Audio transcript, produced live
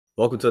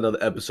Welcome to another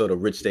episode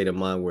of Rich State of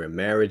Mind, where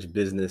marriage,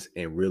 business,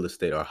 and real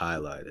estate are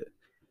highlighted.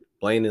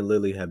 Blaine and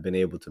Lily have been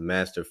able to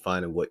master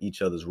finding what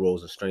each other's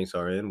roles and strengths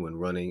are in when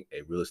running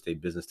a real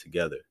estate business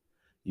together.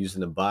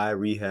 Using the buy,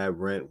 rehab,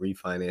 rent,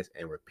 refinance,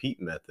 and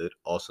repeat method,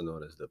 also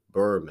known as the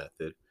BRRRR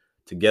method,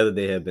 together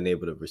they have been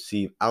able to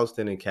receive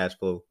outstanding cash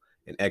flow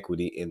and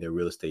equity in their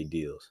real estate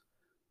deals.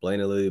 Blaine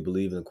and Lily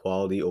believe in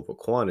quality over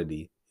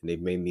quantity, and they've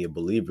made me a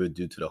believer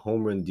due to the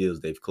home run deals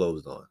they've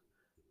closed on.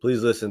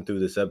 Please listen through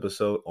this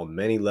episode. On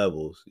many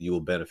levels, you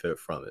will benefit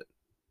from it.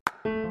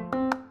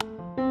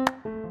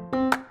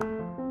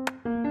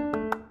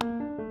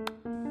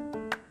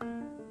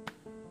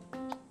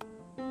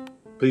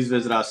 Please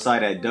visit our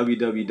site at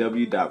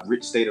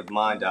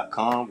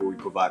www.richstateofmind.com, where we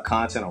provide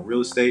content on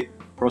real estate,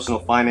 personal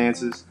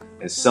finances,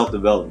 and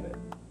self-development.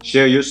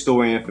 Share your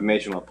story and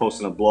information by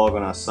posting a blog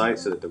on our site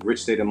so that the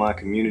Rich State of Mind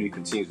community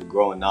continues to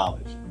grow in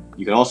knowledge.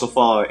 You can also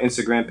follow our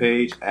Instagram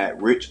page at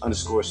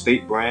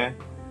rich_state_brand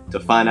to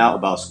find out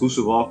about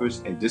exclusive offers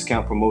and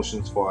discount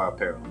promotions for our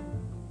apparel.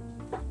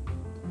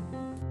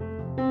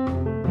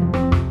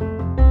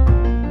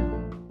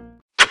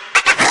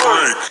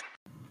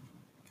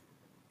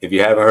 If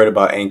you haven't heard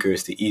about Anchor,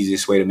 it's the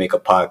easiest way to make a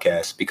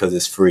podcast because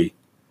it's free.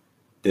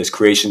 There's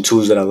creation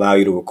tools that allow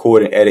you to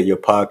record and edit your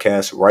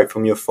podcast right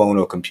from your phone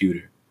or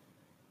computer.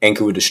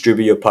 Anchor will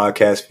distribute your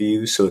podcast for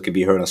you so it can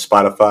be heard on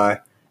Spotify,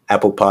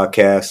 Apple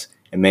Podcasts,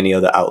 and many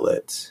other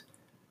outlets.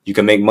 You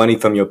can make money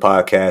from your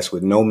podcast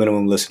with no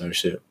minimum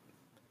listenership.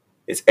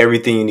 It's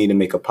everything you need to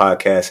make a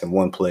podcast in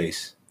one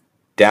place.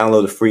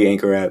 Download the free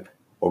Anchor app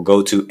or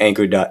go to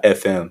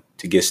anchor.fm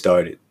to get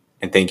started.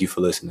 And thank you for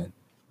listening.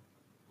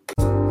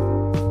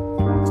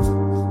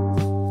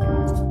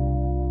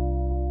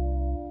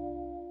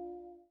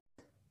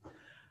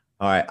 All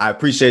right. I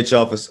appreciate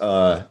y'all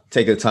for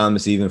taking the time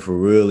this evening for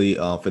really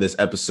for this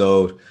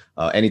episode.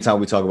 Anytime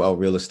we talk about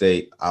real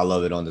estate, I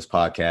love it on this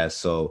podcast.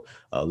 So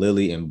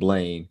Lily and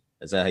Blaine,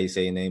 is that how you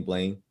say your name,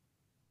 Blaine?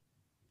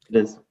 It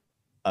is.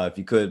 If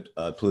you could,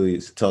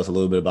 please tell us a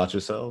little bit about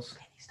yourselves.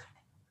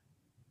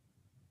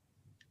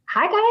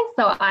 Hi, guys.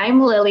 So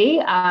I'm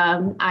Lily.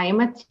 I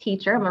am a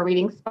teacher. I'm a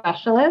reading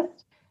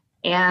specialist.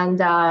 And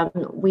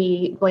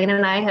Blaine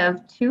and I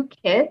have two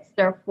kids.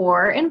 They're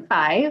 4 and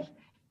 5.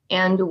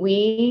 And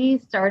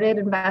we started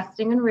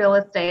investing in real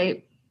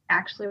estate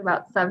actually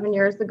about 7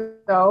 years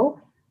ago.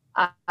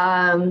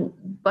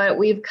 But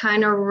we've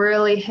kind of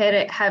really hit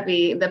it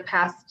heavy the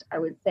past, I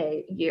would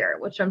say, year,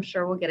 which I'm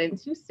sure we'll get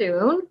into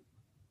soon.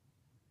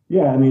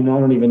 Yeah, I mean, I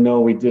don't even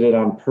know we did it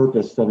on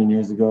purpose 7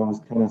 years ago. It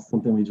was kind of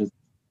something we just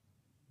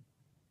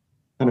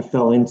kind of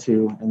fell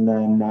into, and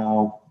then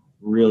now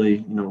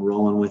really,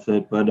 rolling with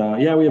it. But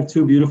yeah, we have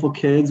two beautiful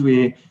kids.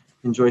 We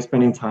enjoy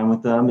spending time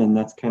with them, and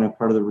that's kind of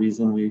part of the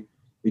reason we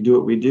do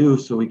what we do,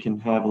 so we can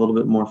have a little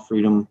bit more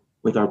freedom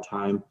with our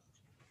time.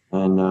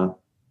 And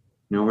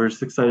we're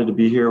just excited to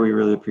be here. We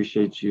really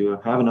appreciate you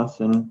having us,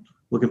 and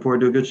looking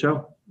forward to a good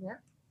show. Yeah.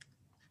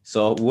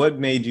 So what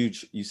made you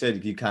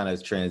said you kind of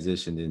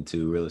transitioned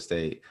into real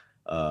estate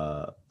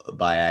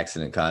by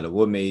accident, kind of.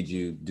 What made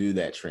you do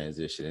that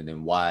transition, and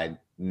then why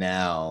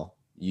now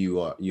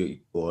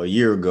a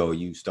year ago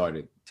you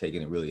started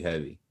taking it really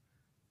heavy?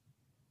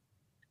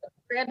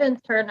 Brandon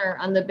Turner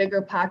on the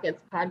Bigger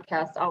Pockets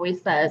podcast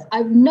always says,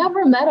 I've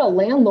never met a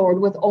landlord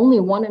with only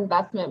one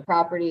investment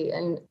property,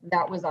 and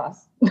that was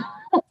us.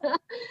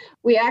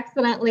 We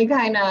accidentally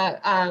kind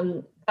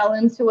of fell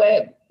into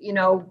it.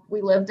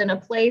 We lived in a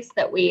place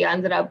that we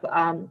ended up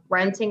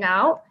renting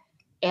out,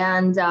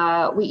 and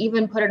we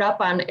even put it up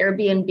on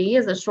Airbnb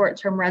as a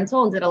short-term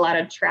rental and did a lot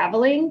of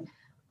traveling.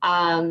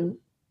 And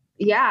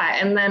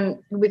then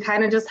we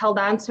kind of just held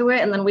on to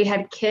it, and then we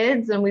had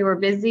kids and we were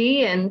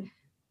busy and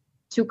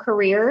 2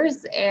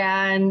 careers,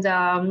 and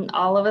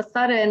all of a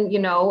sudden,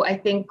 I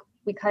think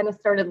we kind of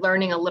started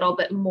learning a little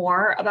bit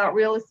more about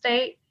real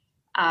estate.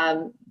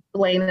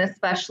 Blaine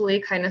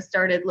especially kind of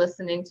started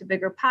listening to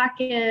Bigger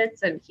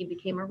Pockets, and he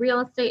became a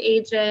real estate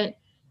agent.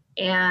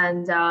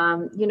 And,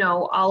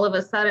 all of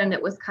a sudden it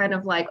was kind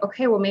of like,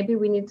 okay, well, maybe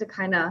we need to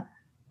kind of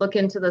look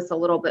into this a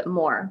little bit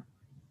more.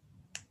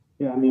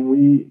 Yeah, I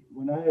mean,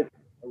 when I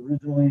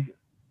originally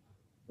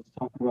was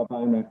talking about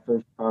buying my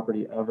first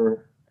property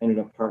ever, I ended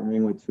up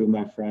partnering with 2 of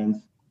my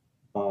friends.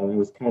 It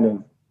was kind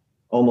of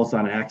almost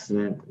on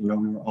accident. We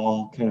were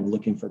all kind of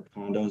looking for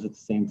condos at the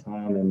same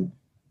time, and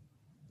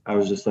I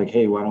was just like,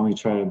 hey, why don't we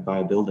try to buy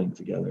a building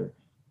together?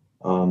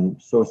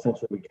 So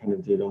essentially we kind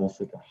of did almost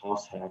like a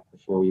house hack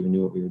before we even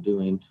knew what we were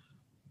doing.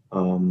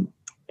 And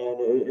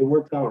it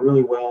worked out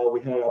really well. We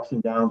had ups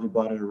and downs. We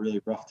bought at a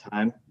really rough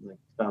time, like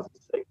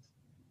 2006.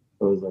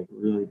 So it was like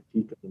really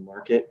peak of the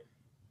market.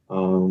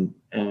 And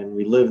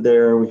we lived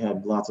there. We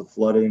had lots of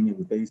flooding in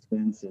the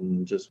basements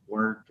and just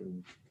worked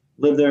and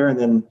lived there, and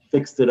then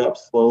fixed it up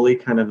slowly,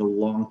 kind of a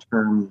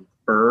long-term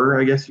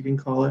BRRRR, I guess you can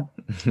call it.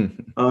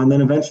 And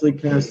then eventually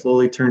kind of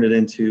slowly turned it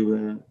into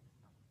an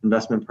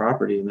investment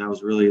property. And that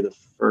was really the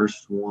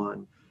first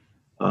one.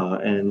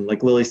 And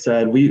like Lily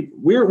said,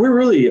 we're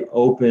really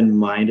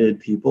open-minded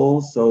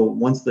people. So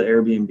once the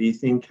Airbnb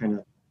thing kind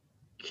of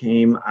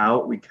came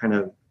out, we kind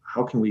of,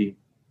 how can we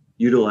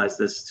utilize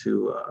this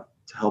to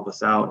help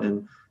us out?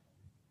 And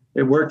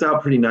it worked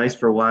out pretty nice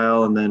for a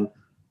while. And then,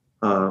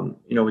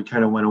 we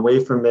kind of went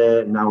away from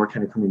it, and now we're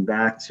kind of coming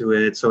back to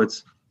it. So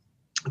it's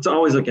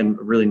always like a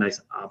really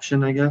nice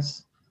option, I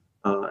guess.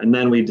 And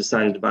then we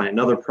decided to buy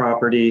another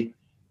property,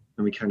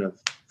 and we kind of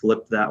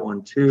flipped that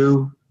one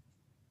too.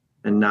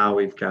 And now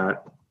we have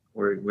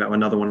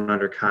another one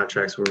under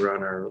contract, so we're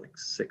on our like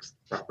 6th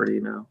property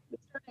now. We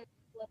started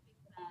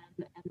flipping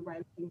them and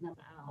renting them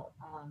out,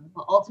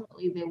 but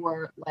ultimately they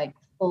were like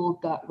full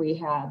gut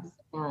rehabs,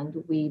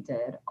 and we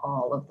did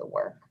all of the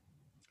work.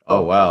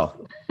 Oh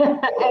wow!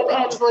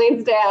 and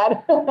Blaine's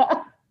dad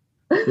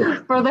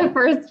for the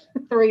first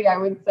 3, I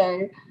would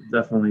say.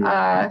 Definitely,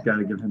 got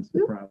to give him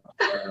some props.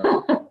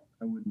 I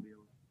wouldn't be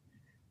able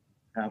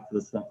to half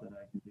the stuff that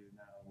I can do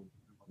now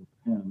with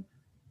him.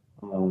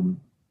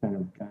 Kind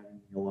of guiding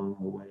me along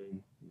the way,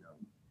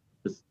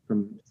 just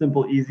from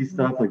simple, easy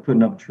stuff like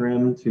putting up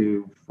trim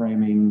to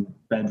framing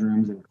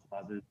bedrooms and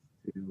closets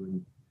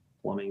to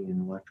plumbing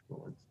and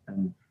electrical. It's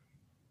been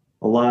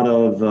a lot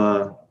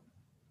of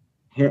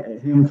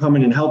him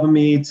coming and helping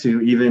me,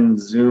 to even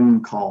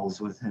Zoom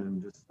calls with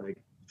him, just like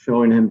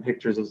showing him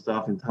pictures of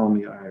stuff and telling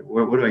me, all right,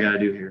 what do I got to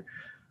do here?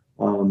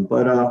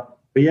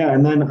 But yeah,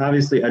 and then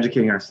obviously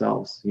educating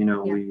ourselves. We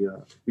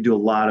do a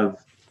lot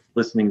of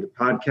listening to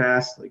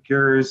podcasts like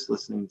yours,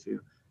 listening to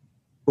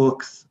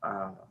books,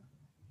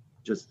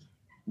 just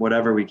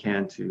whatever we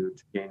can to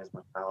gain as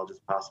much knowledge as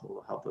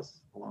possible to help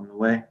us along the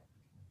way.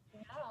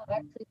 Yeah,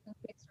 actually, since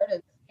we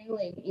started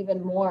scaling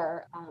even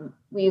more,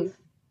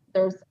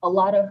 there's a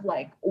lot of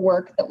like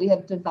work that we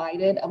have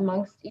divided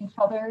amongst each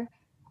other.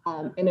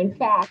 And in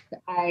fact,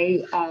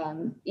 I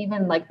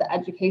even like the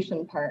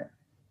education part.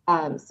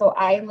 So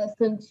I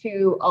listen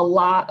to a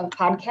lot of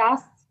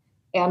podcasts,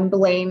 and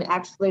Blaine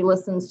actually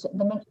listens to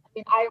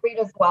I read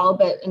as well,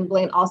 and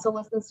Blaine also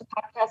listens to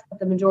podcasts, but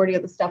the majority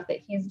of the stuff that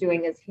he's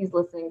doing is he's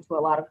listening to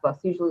a lot of books,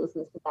 usually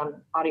listens to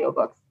them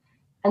audiobooks.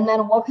 And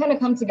then we'll kind of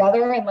come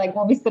together, and like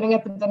we'll be sitting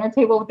at the dinner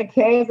table with the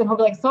kids, and he'll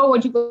be like, so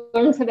what'd you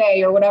learn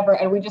today or whatever?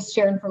 And we just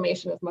share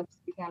information as much as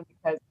we can,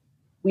 because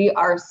we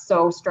are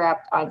so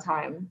strapped on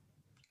time.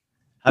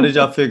 How did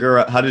y'all figure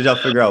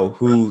out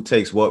who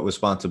takes what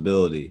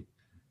responsibility?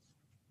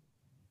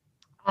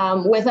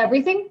 With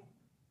everything,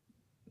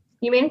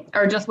 you mean,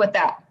 or just with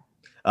that?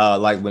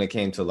 Like when it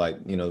came to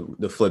like,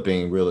 the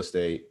flipping real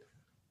estate.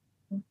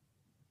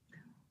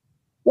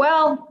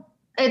 Well,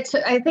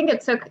 I think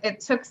it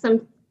took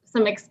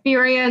some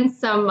experience,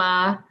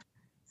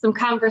 some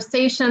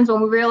conversations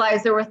when we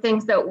realized there were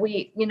things that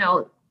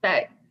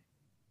that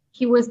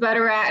he was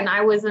better at and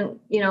I wasn't,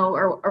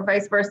 or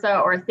vice versa,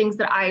 or things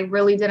that I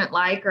really didn't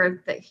like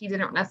or that he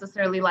didn't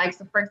necessarily like.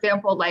 So for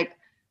example, like,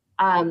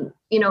 now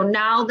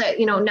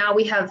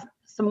we have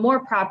some more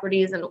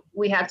properties and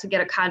we had to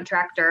get a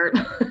contractor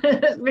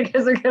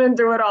because we couldn't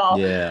do it all.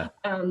 Yeah.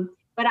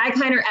 But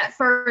at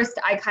first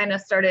I kind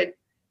of started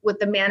with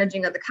the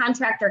managing of the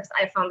contractor, because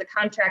I found the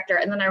contractor,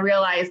 and then I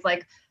realized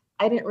like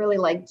I didn't really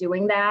like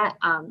doing that.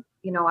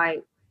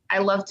 I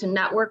love to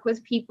network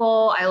with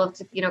people. I love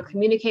to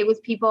communicate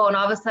with people, and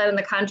all of a sudden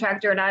the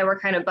contractor and I were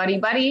kind of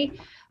buddy.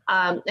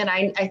 And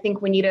I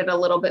think we needed a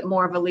little bit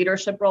more of a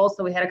leadership role.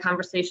 So we had a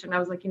conversation. I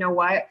was like, you know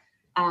what?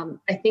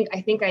 I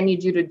think I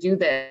need you to do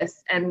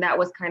this, and that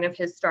was kind of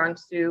his strong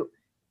suit.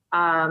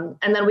 And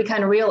then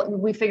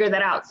we figured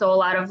that out. So a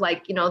lot of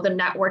like, the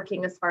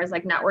networking, as far as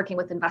like networking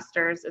with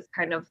investors, is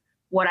kind of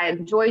what I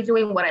enjoy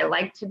doing, what I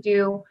like to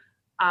do.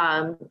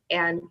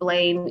 And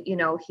Blaine,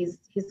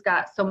 he's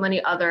got so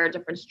many other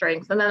different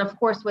strengths. And then of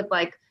course, with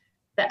like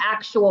the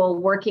actual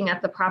working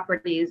at the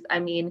properties, I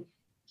mean,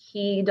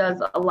 he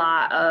does a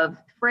lot of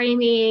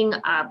framing,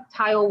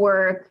 tile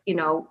work,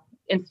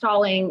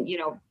 installing,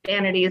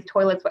 vanities,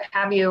 toilets, what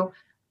have you.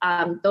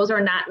 Those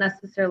are not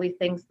necessarily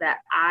things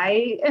that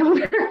I am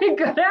very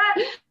good at,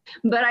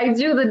 but I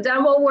do the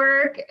demo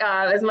work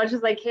as much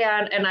as I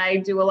can, and I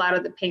do a lot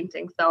of the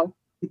painting. So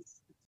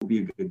we'll be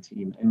a good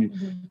team.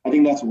 And I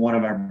think that's one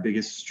of our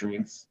biggest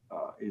strengths,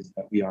 is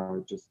that we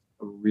are just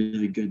a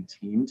really good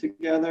team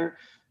together,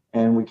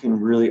 and we can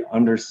really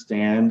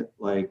understand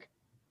like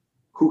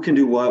who can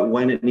do what,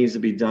 when it needs to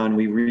be done.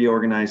 We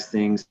reorganize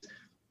things,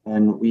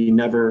 and we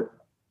never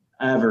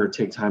ever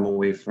take time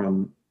away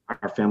from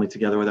our family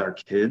together with our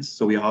kids.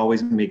 So we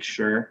always make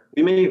sure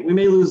we may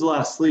lose a lot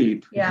of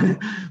sleep,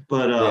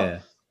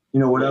 but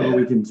whatever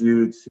we can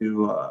do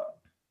to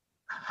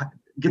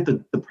get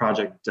the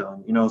project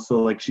done, so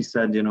like she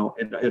said,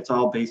 it's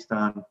all based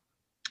on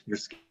your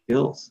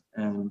skills,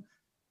 and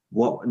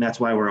that's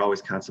why we're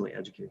always constantly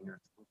educating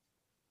ourselves.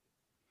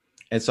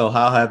 And so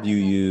how have you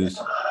used,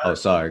 oh,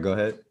 sorry, go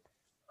ahead.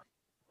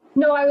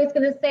 No, I was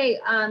going to say,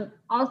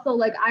 also,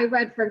 like I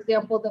read, for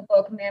example, the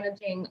book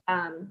Managing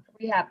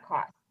Rehab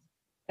Costs.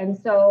 And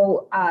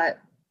so I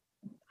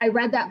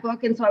read that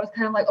book. And so I was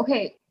kind of like,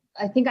 okay,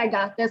 I think I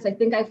got this. I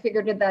think I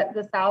figured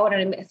this out.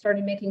 And I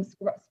started making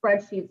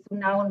spreadsheets. So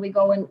now when we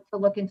go in to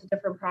look into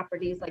different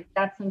properties, like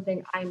that's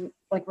something I'm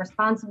like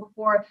responsible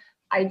for.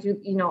 I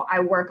do, I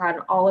work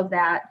on all of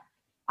that.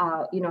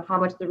 how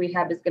much the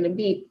rehab is going to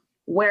be.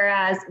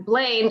 Whereas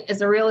Blaine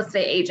is a real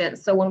estate agent.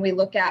 So when we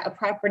look at a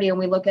property and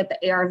we look at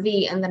the ARV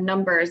and the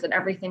numbers and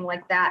everything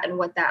like that, and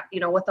what that,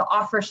 what the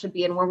offer should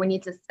be and where we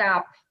need to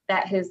stop,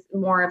 that is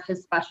more of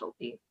his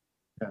specialty.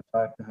 Yeah, so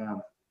I have to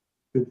have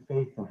good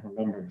faith in her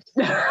numbers.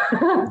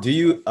 Do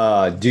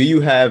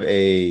you have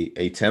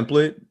a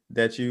template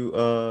that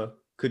you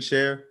could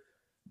share?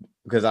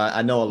 Because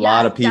I know a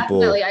lot of people.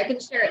 Definitely, I can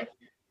share it.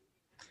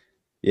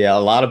 Yeah, a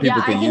lot of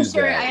people can use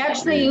that. I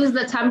actually use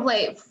the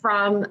template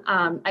from,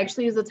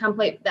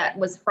 that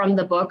was from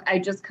the book. I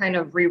just kind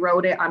of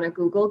rewrote it on a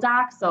Google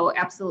Doc. So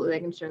absolutely, I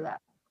can share that.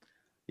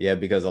 Yeah,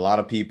 because a lot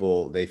of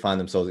people, they find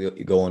themselves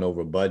going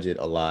over budget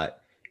a lot.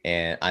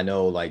 And I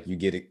know, like,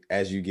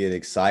 as you get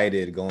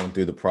excited going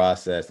through the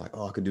process, like,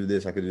 oh, I could do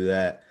this, I could do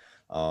that.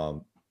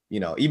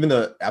 Even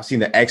though I've seen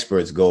the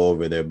experts go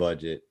over their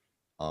budget,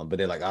 but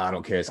they're like, oh, I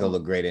don't care, it's gonna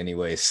look great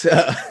anyways.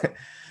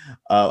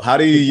 How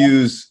do you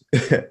use?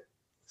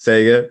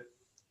 Say again.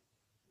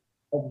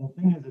 The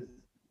thing is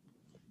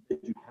that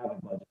you have a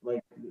budget.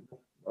 Like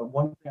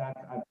one thing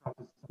I've talked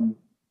to some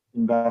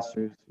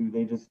investors who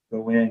they just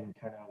go in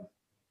kind of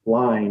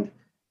blind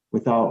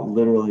without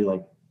literally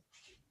like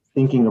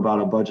thinking about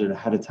a budget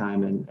ahead of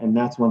time. And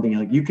that's one thing,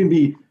 like you can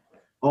be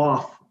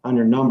off on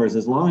your numbers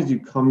as long as you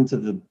come to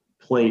the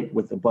plate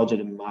with the budget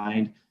in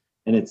mind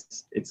and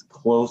it's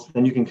close,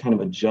 then you can kind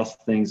of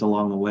adjust things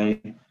along the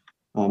way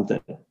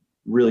to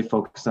really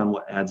focus on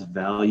what adds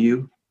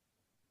value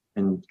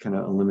and kind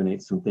of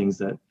eliminate some things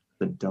that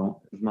don't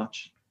as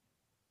much.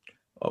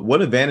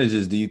 What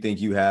advantages do you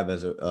think you have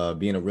as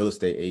being a real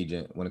estate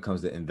agent when it comes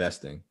to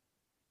investing?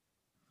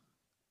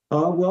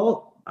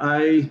 Well,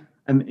 I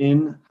am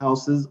in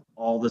houses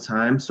all the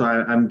time, so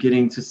I'm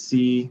getting to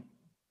see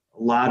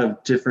a lot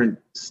of different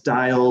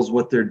styles,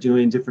 what they're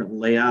doing, different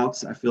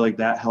layouts. I feel like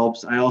that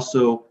helps. I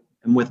also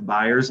am with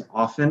buyers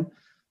often,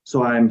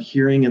 so I'm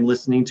hearing and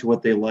listening to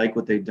what they like,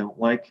 what they don't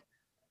like.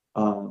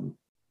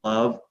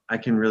 I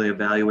can really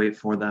evaluate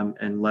for them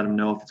and let them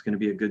know if it's going to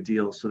be a good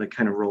deal. So that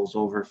kind of rolls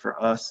over for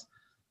us.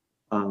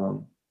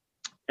 And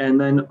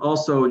then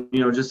also,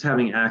 just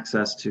having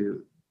access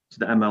to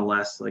the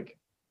MLS, like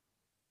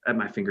at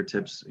my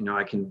fingertips,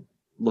 I can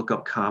look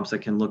up comps, I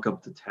can look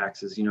up the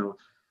taxes,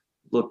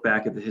 look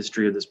back at the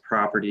history of this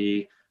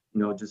property,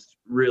 just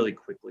really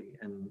quickly.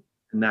 And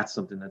that's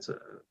something that's a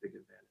big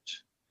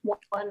advantage.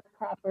 One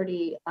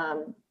property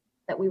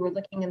that we were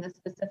looking in this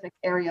specific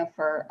area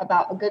for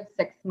about a good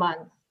 6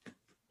 months.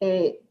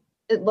 It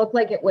looked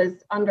like it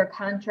was under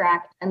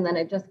contract, and then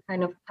it just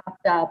kind of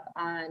popped up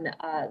on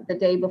the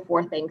day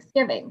before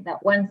Thanksgiving,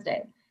 that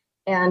Wednesday.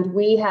 And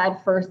we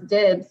had first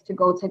dibs to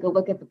go take a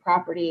look at the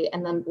property,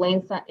 and then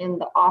Blaine sent in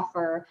the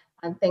offer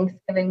on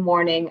Thanksgiving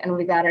morning, and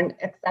we got it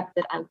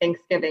accepted on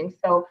Thanksgiving.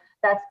 So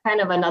that's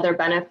kind of another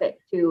benefit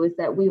too, is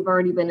that we've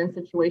already been in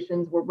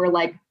situations where we were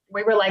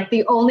like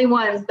the only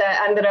ones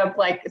that ended up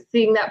like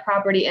seeing that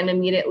property, and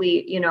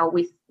immediately,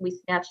 we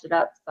snatched it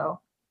up. So.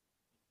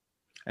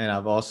 And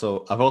I've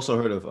also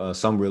heard of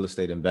some real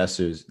estate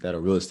investors that are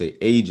real estate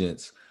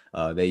agents.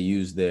 They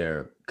use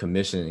the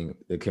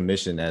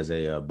commission as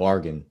a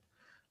bargain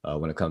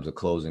when it comes to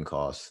closing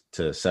costs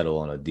to settle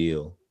on a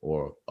deal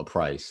or a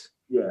price.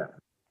 Yeah,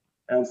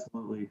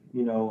 absolutely.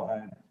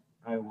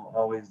 I will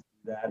always do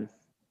that if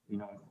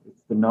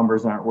the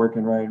numbers aren't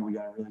working right, we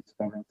got a really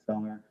stubborn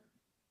seller.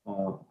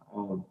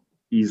 I'll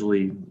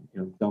easily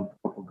dump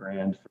a couple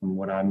grand from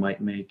what I might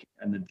make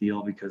in the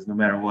deal, because no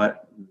matter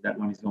what, that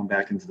money's going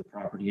back into the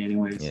property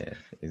anyways. Yeah,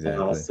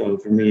 exactly. So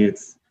for me,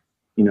 it's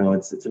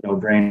it's a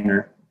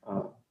no-brainer.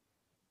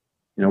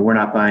 We're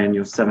not buying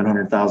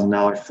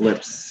 $700,000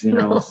 flips,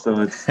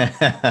 so it's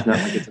not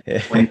like it's a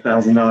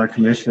 $20,000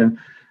 commission.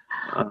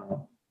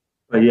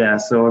 But yeah,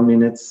 so I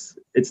mean, it's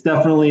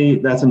definitely,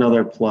 that's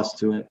another plus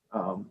to it.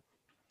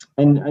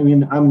 And I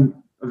mean,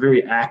 I'm a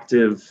very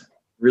active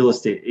real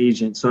estate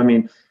agent, so I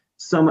mean,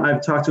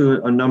 I've talked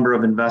to a number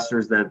of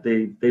investors that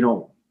they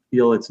don't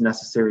feel it's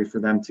necessary for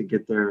them to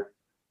get their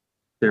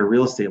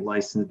real estate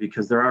license,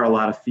 because there are a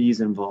lot of fees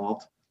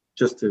involved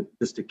just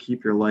to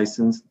keep your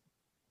license.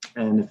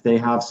 And if they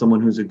have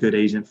someone who's a good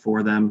agent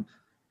for them,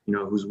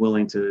 who's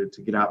willing to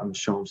get out and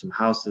show them some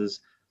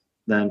houses,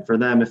 then for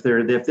them, if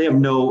they have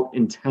no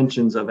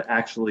intentions of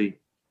actually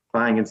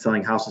buying and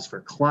selling houses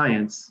for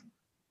clients,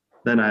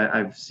 then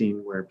I've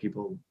seen where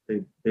people,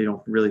 they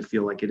don't really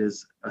feel like it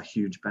is a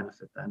huge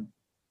benefit then.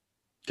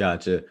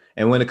 Gotcha.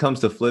 And when it comes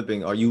to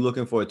flipping, are you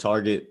looking for a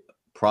target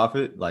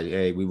profit? Like,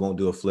 hey, we won't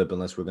do a flip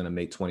unless we're going to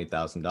make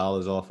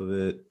 $20,000 off of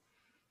it.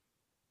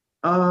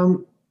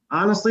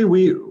 Honestly,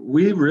 we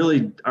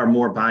really are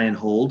more buy and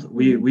hold.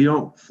 We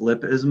don't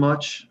flip as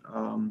much.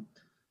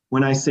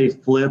 When I say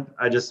flip,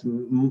 I just,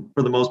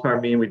 for the most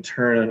part, mean we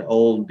turn an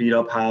old beat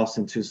up house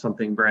into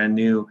something brand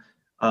new.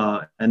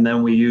 And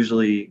then we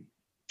usually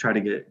try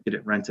to get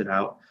it rented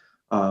out.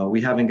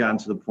 We haven't gotten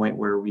to the point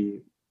where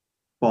we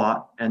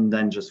bought and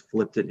then just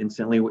flipped it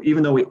instantly,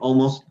 even though we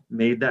almost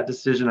made that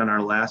decision on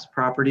our last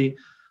property.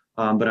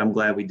 But I'm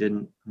glad we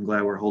didn't. I'm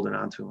glad we're holding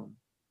on to them.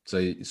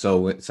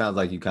 So it sounds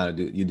like you kind of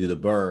do the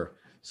BRRRR.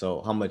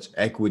 So how much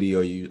equity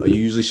are you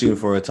usually shooting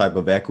for, a type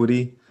of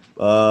equity?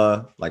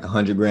 Like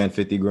 100 grand,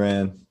 50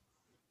 grand?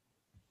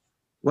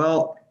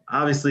 Well,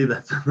 obviously,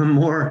 the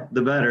more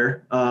the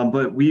better.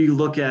 But we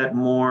look at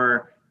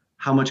more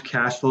how much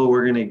cash flow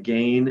we're going to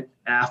gain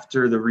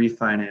after the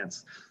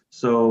refinance.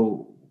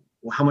 So,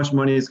 how much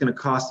money is going to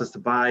cost us to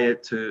buy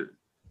it, to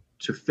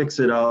fix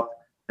it up,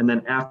 and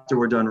then after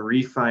we're done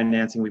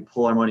refinancing, we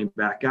pull our money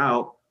back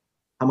out.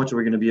 How much are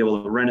we going to be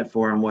able to rent it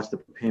for, and what's the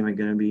payment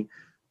going to be,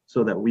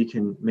 so that we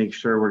can make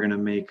sure we're going to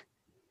make,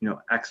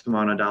 X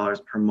amount of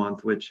dollars per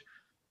month. Which,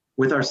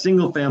 with our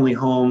single family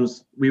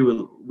homes,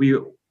 we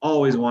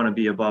always want to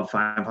be above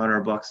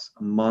 $500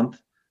 a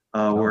month.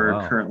 We're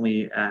Wow.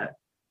 currently at,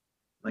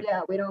 like,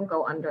 Yeah, we don't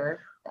go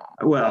under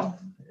that. well,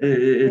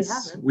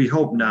 haven't. we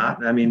hope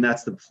not. I mean,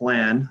 that's the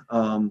plan.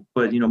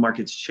 But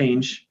markets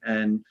change,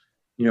 and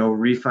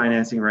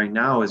refinancing right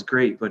now is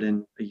great, but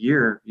in a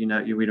year,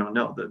 we don't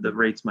know. The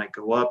rates might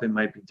go up. It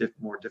might be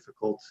more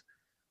difficult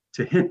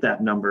to hit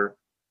that number.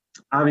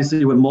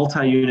 Obviously, with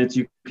multi-units,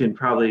 you can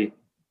probably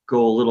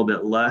go a little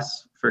bit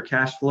less for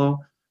cash flow.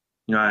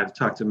 I've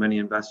talked to many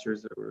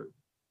investors that were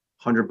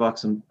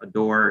 $100 a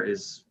door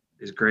is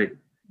great.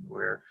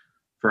 Where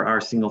for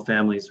our single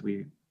families,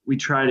 we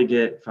try to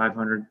get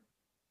 500.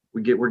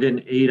 We're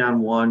getting 8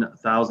 on one,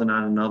 1,000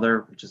 on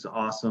another, which is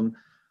awesome.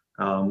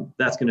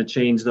 That's going to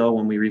change though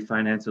when we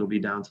refinance. It'll be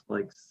down to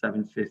like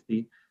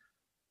 750.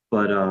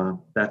 But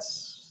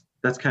that's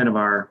kind of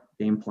our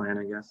game plan,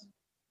 I guess.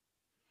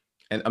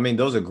 And I mean,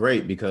 those are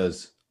great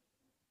because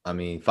I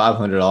mean,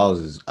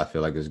 $500 is, I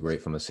feel like, is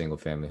great from a single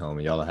family home,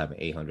 and y'all are having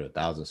 800,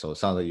 1,000. So it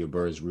sounds like your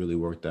birds really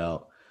worked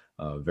out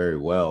very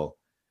well.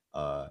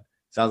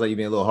 Sounds like you've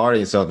been a little hard on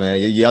yourself, man.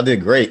 Y'all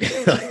did great.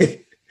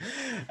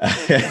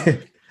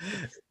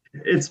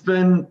 It's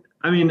been,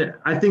 I mean,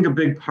 I think a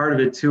big part of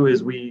it too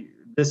is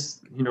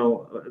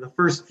the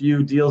first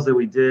few deals that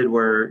we did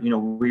were,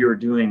 we were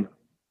doing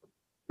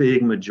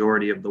big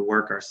majority of the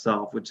work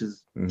ourselves, which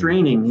is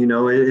draining.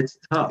 It's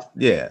tough.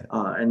 Yeah.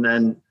 And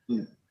then,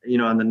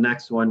 on the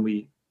next one,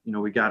 we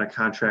got a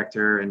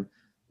contractor, and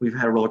we've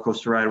had a roller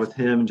coaster ride with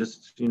him.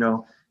 Just,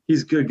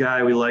 he's a good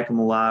guy. We like him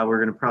a lot. We're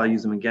going to probably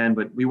use him again,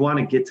 but we want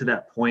to get to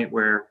that point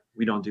where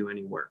we don't do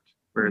any work,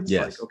 where it's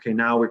Yes. like, okay,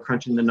 now we're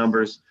crunching the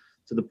numbers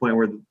to the point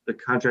where the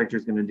contractor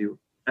is going to do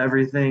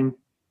everything,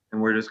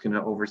 and we're just going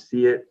to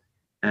oversee it.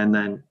 And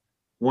then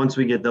once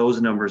we get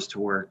those numbers to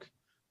work,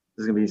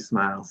 there's going to be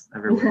smiles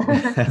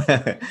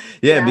everywhere.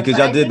 Yeah, because but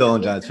y'all I did the think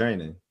on-job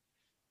training.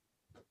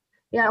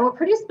 Yeah, we're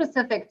pretty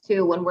specific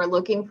too when we're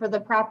looking for the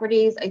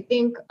properties. I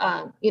think,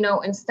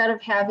 instead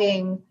of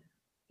having,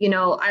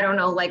 I don't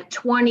know, like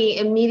 20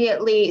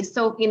 immediately.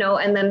 So,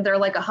 and then they're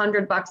like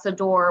 $100 a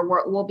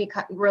door. We'll be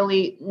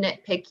really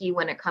nitpicky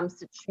when it comes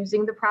to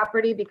choosing the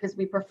property, because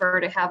we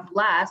prefer to have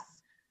less,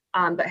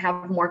 but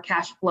have more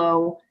cash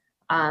flow.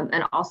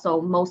 And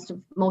also most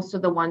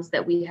of the ones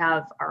that we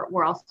have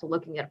we're also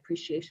looking at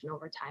appreciation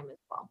over time as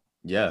well.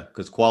 Yeah,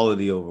 because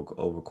quality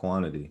over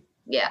quantity.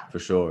 Yeah. For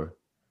sure.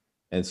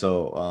 And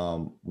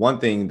so one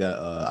thing that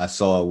I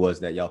saw was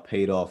that y'all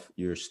paid off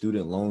your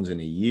student loans in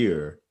a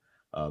year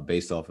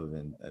based off of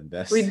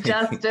investing. We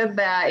just did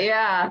that,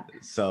 yeah.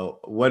 So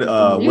what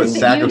You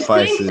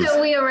sacrifices? think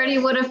that we already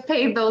would have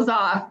paid those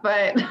off,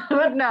 but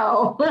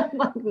no,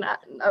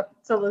 not up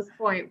to this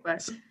point.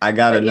 But I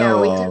gotta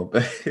know.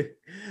 Yeah,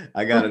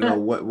 I gotta know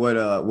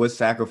what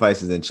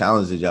sacrifices and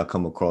challenges y'all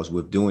come across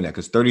with doing that,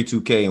 because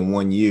 $32K in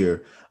 1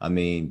 year, I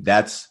mean,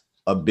 that's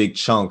a big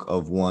chunk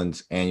of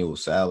one's annual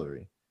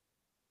salary.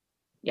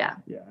 Yeah.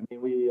 Yeah, I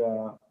mean,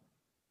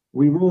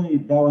 we really,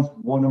 that was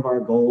one of our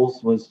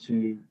goals, was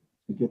to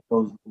get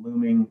those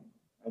looming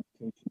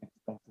education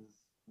expenses,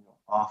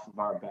 off of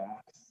our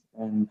backs.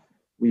 And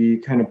we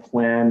kind of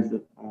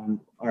planned on,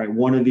 all right,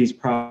 one of these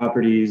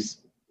properties,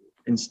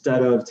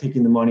 instead of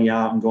taking the money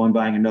out and going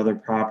buying another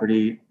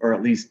property, or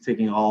at least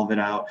taking all of it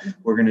out,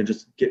 we're going to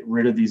just get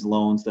rid of these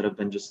loans that have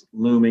been just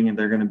looming, and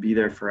they're going to be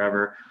there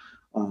forever.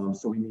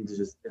 So we need to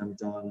just get them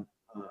done.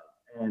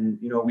 And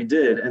we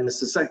did. And the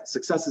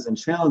successes and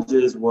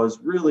challenges was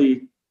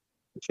really,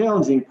 the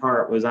challenging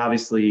part was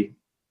obviously,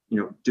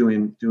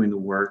 doing the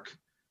work.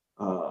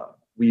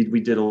 We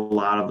did a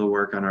lot of the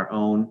work on our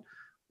own,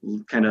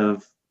 kind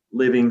of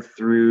living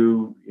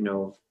through,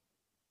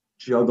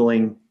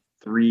 juggling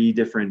 3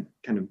 different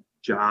kind of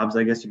jobs,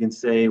 I guess you can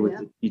say, with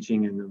the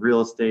teaching and the real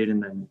estate,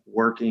 and then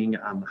working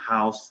on the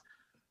house.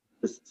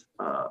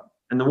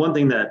 And the one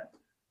thing that,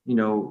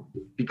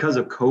 because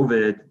of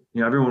COVID,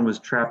 everyone was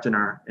trapped in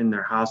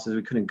their houses.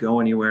 We couldn't go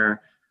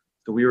anywhere.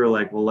 So we were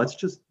like, well, let's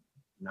just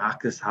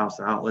knock this house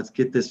out. Let's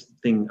get this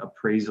thing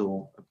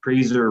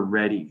appraiser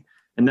ready.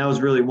 And that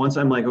was really, once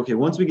I'm like, okay,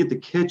 once we get the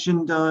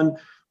kitchen done,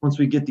 once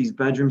we get these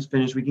bedrooms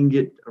finished, we can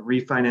get a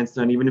refinance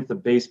done. Even if the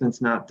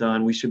basement's not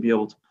done, we should be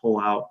able to pull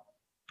out,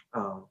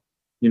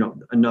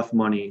 enough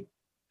money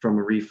from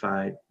a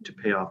refi to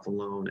pay off the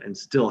loan and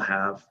still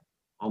have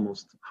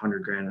almost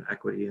 100 grand in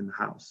equity in the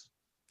house.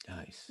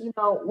 Nice.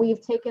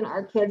 We've taken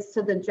our kids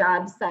to the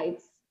job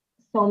sites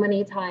so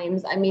many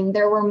times. I mean,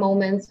 there were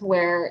moments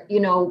where, you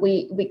know,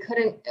 we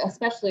couldn't,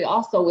 especially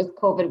also with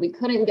COVID, we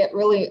couldn't get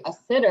really a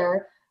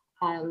sitter.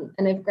 And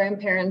if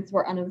grandparents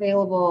were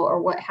unavailable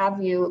or what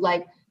have you,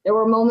 like there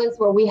were moments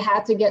where we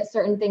had to get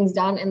certain things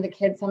done, and the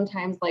kids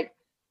sometimes like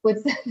would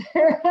sit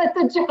there at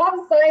the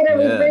job site and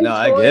we bring no,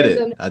 I get toys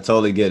it. and I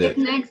totally get it.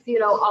 picnics, you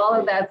know, all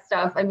of that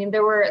stuff. I mean,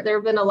 there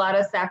have been a lot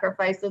of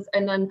sacrifices.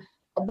 And then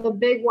the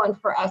big one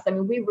for us, I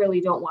mean,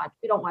 we don't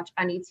watch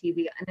any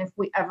TV. And if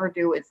we ever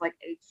do, it's like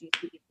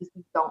HGTV because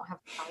we don't have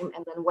time.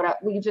 And then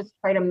we just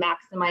try to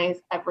maximize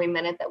every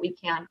minute that we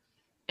can.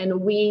 And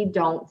we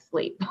don't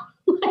sleep.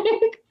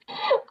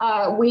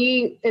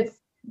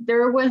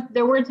 There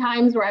were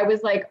times where I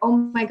was like, oh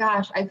my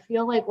gosh, I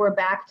feel like we're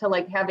back to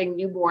like having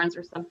newborns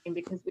or something,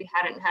 because we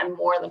hadn't had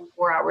more than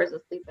 4 hours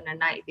of sleep in a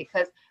night,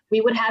 because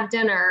we would have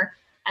dinner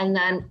and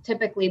then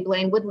typically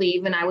Blaine would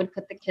leave and I would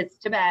put the kids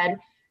to bed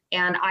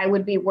and I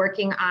would be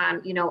working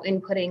on, you know,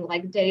 inputting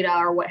like data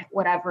or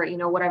whatever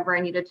I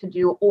needed to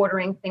do,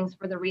 ordering things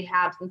for the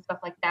rehabs and stuff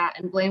like that.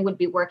 And Blaine would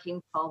be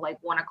working till like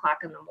 1 o'clock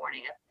in the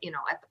morning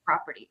at the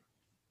property.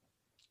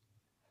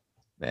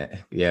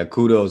 Yeah,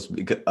 kudos.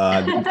 Because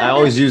I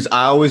always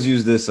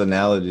use this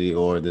analogy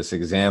or this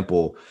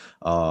example.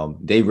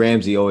 Dave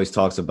Ramsey always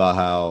talks about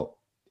how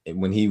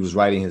when he was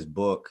writing his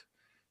book,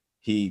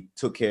 he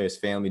took care of his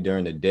family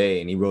during the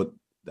day, and he wrote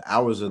the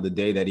hours of the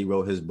day that he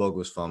wrote his book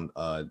was from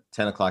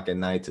 10 o'clock at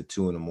night to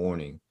 2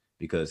 a.m.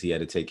 because he had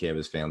to take care of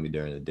his family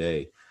during the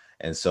day.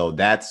 And so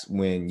that's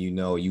when you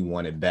know you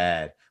want it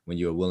bad, when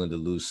you're willing to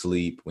lose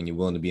sleep, when you're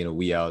willing to be in the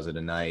wee hours of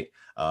the night.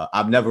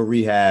 I've never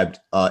rehabbed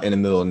in the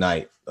middle of the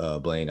night,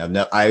 Blaine.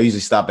 I usually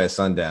stop at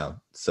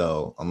sundown.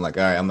 So I'm like,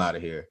 all right, I'm out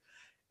of here.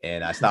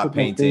 And I stopped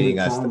painting.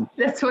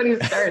 That's when he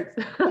starts.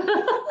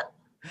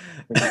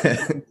 And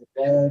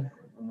then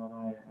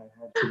I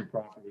head to the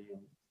property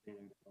and stay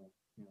until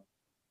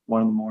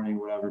 1 a.m,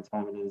 whatever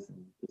time it is.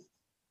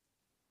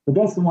 But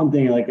that's the one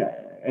thing,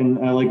 and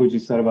I like what you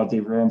said about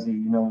Dave Ramsey.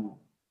 You know,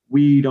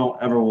 we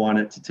don't ever want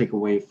it to take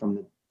away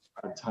from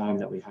our time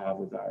that we have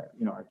with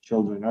our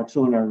children. Our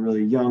children are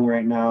really young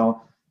right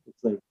now.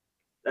 It's like,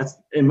 that's,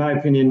 in my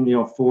opinion,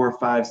 4,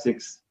 5,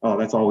 6. Oh,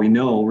 that's all we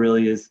know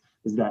really is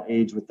that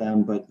age with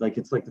them. But like,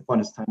 it's like the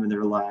funnest time in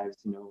their lives,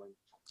 and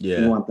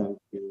yeah,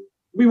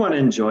 we want to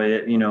enjoy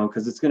it,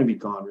 because it's going to be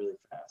gone really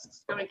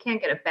fast. And we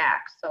can't get it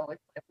back. So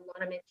it's like we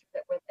want to make sure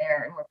that we're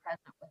there and we're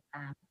present with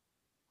them.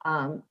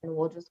 And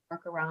we'll just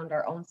work around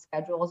our own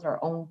schedules, our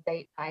own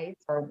date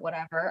nights or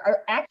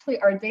whatever.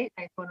 Our date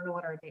nights, want to know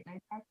what our date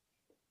nights are?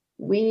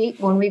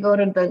 When we go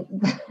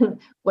to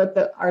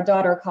our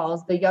daughter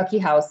calls the yucky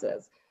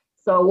houses.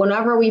 So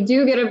whenever we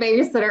do get a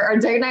babysitter, our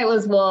date night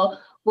was we'll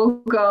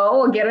go,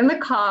 we'll get in the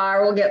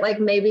car, we'll get like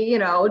maybe,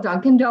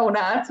 Dunkin'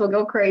 Donuts, we'll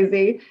go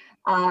crazy.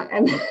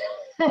 And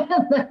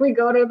then we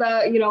go to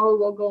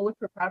we'll go look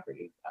for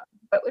properties.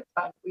 But it's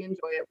fun. We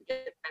enjoy it. We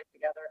get time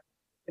together.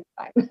 It's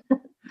fine.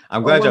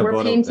 I'm glad y'all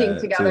brought painting up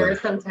that together too.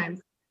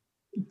 Sometimes.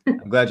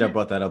 I'm glad y'all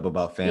brought that up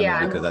about family,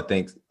 Yeah. because I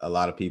think a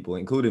lot of people,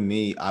 including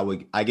me,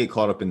 I get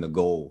caught up in the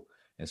goal.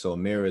 And so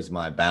Amira is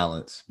my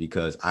balance,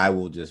 because I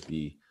will just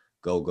be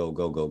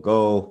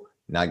go,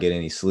 not get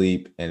any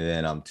sleep. And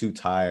then I'm too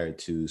tired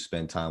to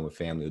spend time with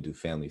family or do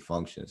family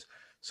functions.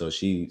 So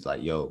she's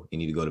like, yo, you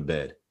need to go to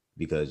bed,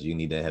 because you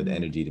need to have the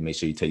energy to make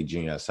sure you take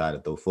Junior outside to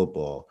throw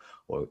football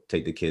or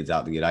take the kids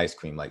out to get ice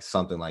cream, like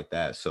something like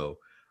that. So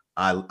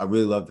I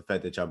really love the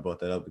fact that y'all brought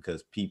that up,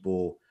 because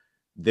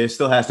there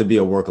still has to be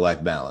a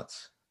work-life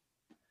balance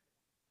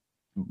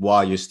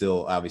while you're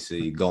still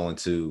obviously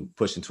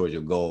pushing towards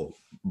your goal,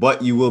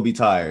 but you will be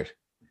tired.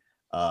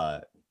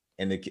 And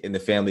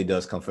the family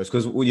does come first,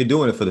 because you're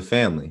doing it for the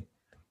family,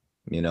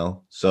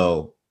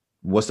 so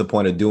what's the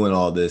point of doing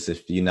all this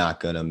if you're not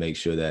going to make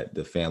sure that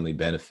the family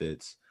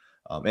benefits?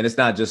 And it's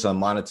not just in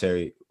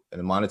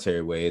a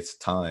monetary way, it's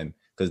time,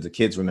 because the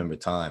kids remember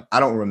time. I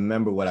don't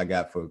remember what I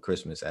got for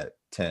Christmas at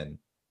 10,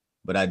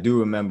 but I do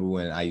remember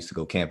when I used to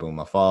go camping with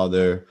my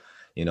father,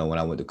 when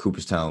I went to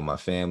Cooperstown with my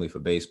family for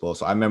baseball.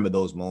 So I remember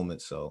those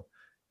moments. So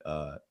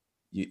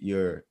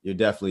you're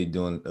definitely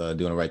doing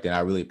the right thing. I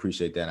really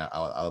appreciate that.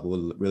 I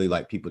would really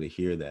like people to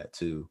hear that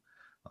too.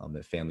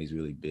 That family's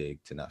really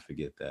big, to not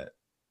forget that.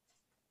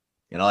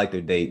 And I like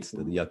their dates,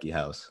 the yucky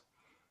house.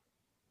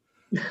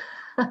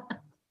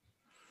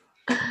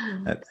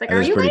 It's like,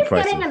 are you guys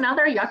getting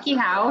another yucky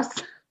house?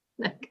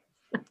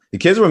 The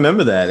kids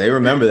remember that. They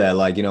remember that.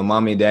 Like,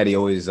 mommy and daddy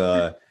always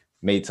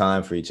made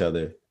time for each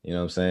other. You know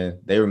what I'm saying?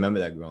 They remember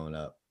that growing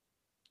up.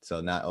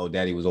 So not, oh,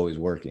 daddy was always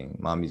working,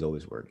 mommy's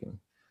always working.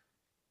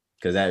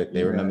 Because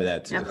they remember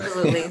that too.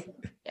 Absolutely.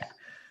 Yeah.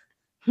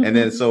 And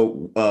then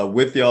so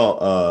with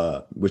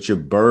y'all, with your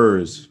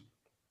BRRRRs,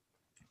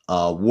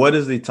 what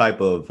is the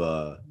type of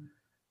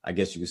I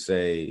guess you could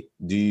say,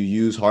 do you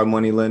use hard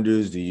money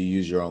lenders? Do you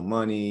use your own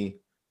money?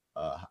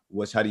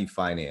 How do you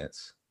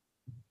finance?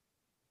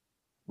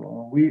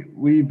 Well,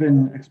 we've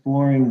been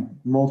exploring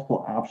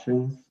multiple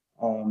options.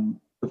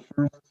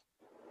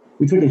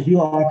 We took a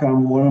HELOC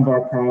on one of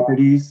our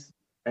properties,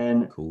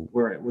 and Cool.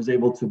 where it was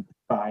able to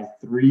buy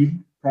 3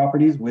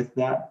 properties with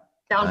that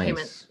Down Nice.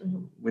 payments.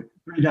 Mhm. with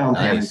 3 down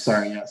payments, Nice.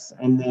 sorry, yes.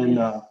 And then,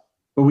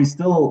 but we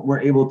still were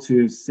able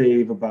to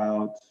save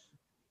about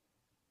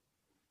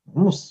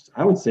almost,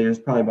 I would say there's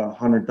probably about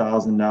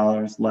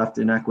 $100,000 left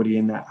in equity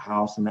in that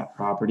house and that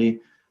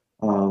property,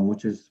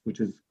 which is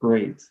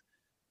great.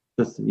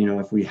 Just,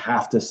 if we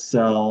have to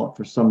sell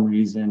for some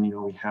reason,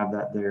 we have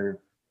that there.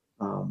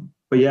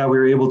 But yeah, we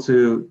were able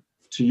to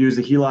use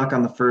a HELOC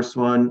on the first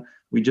one.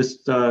 We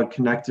just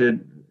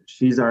connected.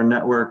 She's our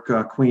network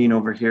queen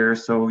over here.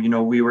 So,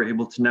 we were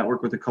able to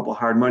network with a couple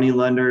hard money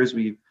lenders.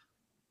 We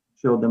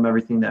showed them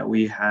everything that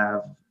we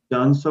have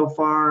done so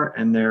far,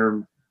 and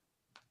they're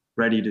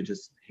ready to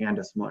just hand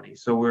us money.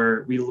 So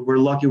we're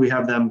lucky we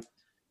have them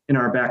in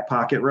our back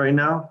pocket right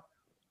now.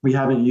 We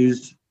haven't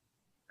used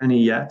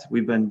any yet.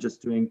 We've been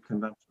just doing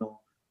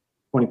conventional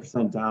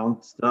 20%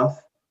 down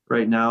stuff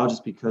right now,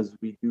 just because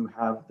we do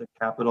have the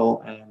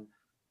capital, and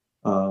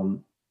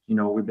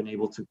we've been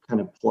able to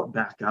kind of pull it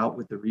back out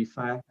with the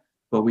refi.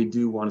 But we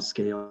do want to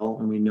scale,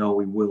 and we know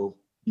we will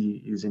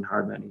be using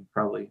hard money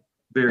probably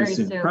very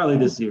soon, probably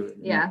this year.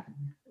 Yeah.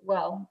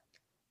 Well,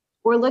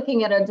 we're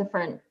looking at a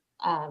different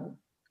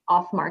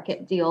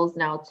off-market deals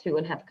now too,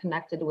 and have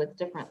connected with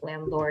different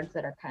landlords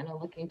that are kind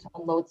of looking to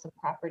unload some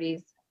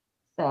properties.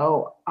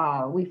 So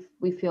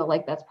we feel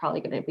like that's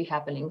probably going to be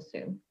happening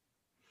soon.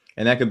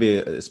 And that could be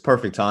it's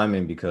perfect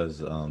timing, because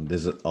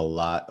there's a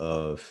lot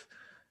of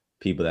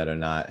people that are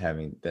not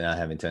having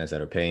tenants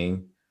that are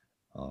paying.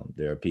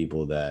 There are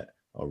people that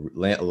are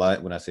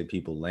when I say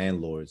people,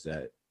 landlords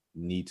that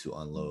need to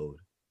unload.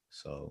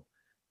 So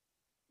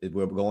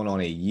we're going on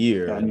a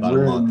year, Yeah, about a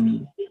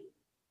month.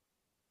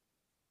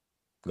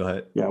 Go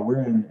ahead. Yeah,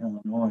 we're in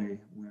Illinois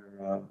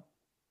where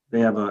they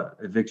have a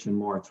eviction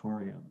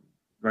moratorium.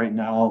 Right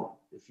now,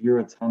 if you're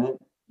a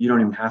tenant, you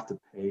don't even have to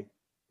pay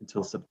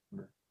until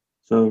September.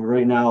 So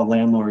right now,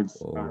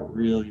 landlords are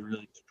really,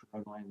 really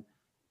struggling.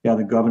 Yeah,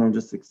 the governor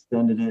just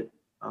extended it.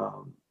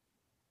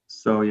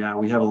 So yeah,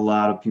 we have a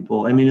lot of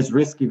people. I mean, it's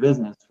risky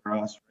business for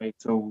us, right?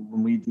 So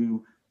when we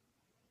do,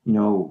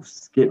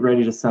 get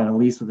ready to sign a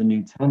lease with a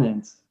new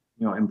tenant,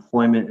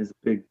 employment is a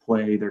big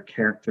play. Their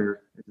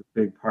character is a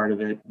big part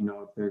of it.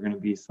 If they're going to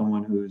be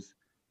someone who's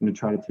going to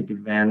try to take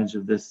advantage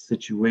of this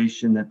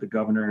situation that the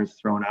governor has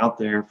thrown out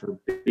there for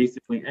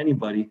basically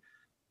anybody,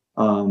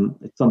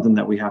 it's something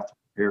that we have to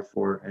prepare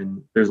for.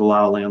 And there's a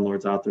lot of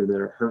landlords out there that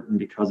are hurting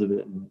because of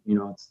it. And,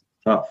 it's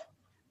tough.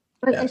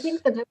 But yes. I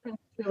think the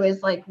difference too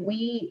is like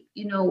we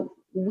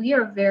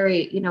are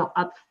very,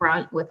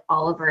 upfront with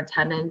all of our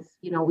tenants.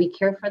 We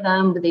care for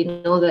them, but they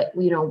know that,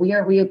 we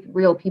are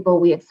real people.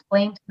 We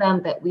explain to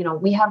them that,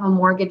 we have a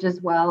mortgage as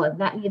well, and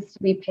that needs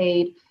to be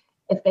paid.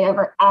 If they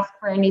ever ask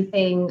for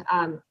anything,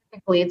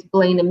 typically it's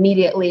Blaine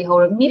immediately. He'll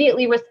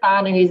immediately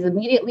respond, and he's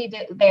immediately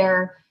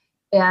there.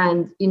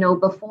 And,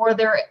 before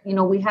there,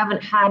 we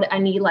haven't had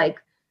any like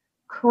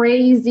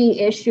crazy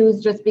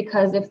issues, just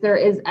because if there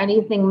is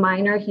anything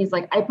minor, he's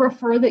like, I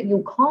prefer that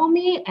you call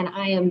me and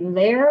I am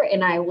there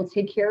and I will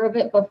take care of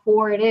it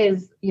before it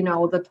is,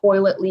 the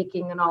toilet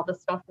leaking and all the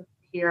stuff that's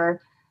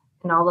here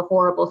and all the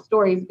horrible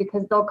stories,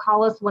 because they'll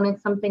call us when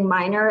it's something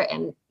minor.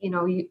 And,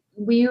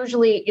 we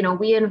usually,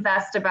 we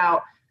invest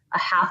about a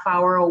half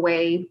hour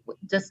away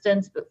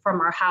distance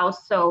from our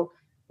house. So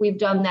we've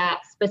done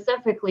that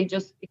specifically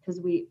just because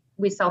we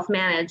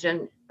self-manage,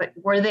 but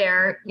we're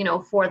there,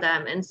 for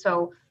them. And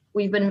so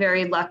we've been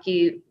very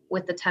lucky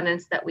with the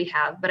tenants that we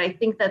have, but I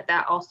think that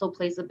also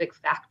plays a big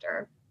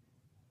factor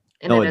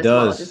in it as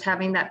well, just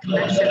having that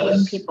connection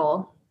with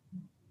people.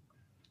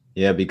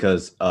 Yeah,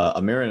 because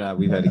Amira and I,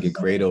 we've had to get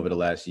creative over the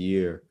last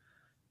year.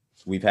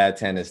 We've had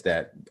tenants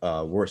that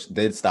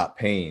did stop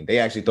paying. They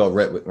actually thought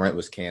rent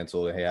was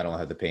canceled. Hey, I don't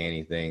have to pay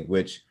anything,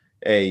 which,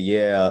 hey,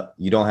 yeah,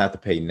 you don't have to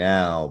pay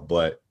now,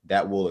 but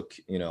that will,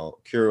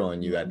 cure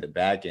on you at the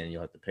back end.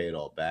 You'll have to pay it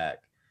all back.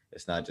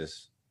 It's not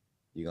just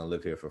you're going to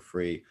live here for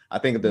free. I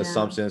think the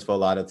assumption is for a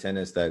lot of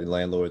tenants that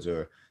landlords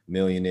are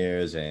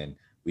millionaires and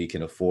we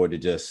can afford to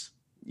just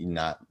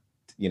not,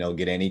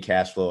 get any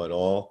cash flow at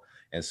all.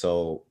 And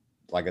so,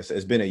 like I said,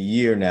 it's been a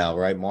year now,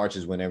 right? March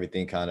is when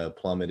everything kind of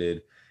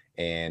plummeted,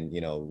 and,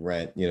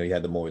 rent, you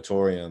had the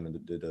moratorium and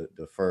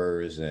the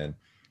FERS and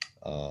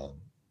what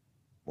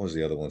was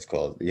the other ones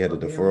called? You had the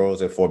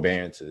deferrals and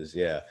forbearances.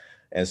 Yeah.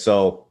 And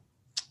so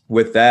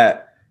with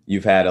that,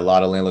 you've had a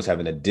lot of landlords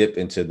having to dip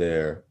into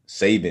their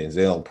savings,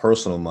 their own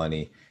personal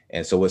money.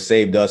 And so what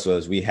saved us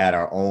was we had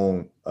our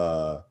own,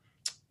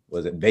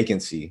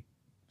 vacancy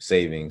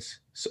savings.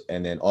 So,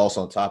 and then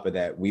also on top of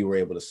that, we were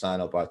able to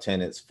sign up our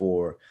tenants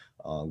for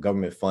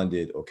government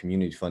funded or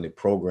community funded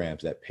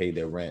programs that pay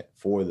their rent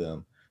for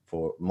them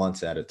for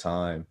months at a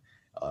time.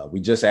 We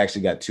just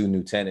actually got 2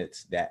 new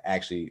tenants that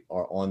actually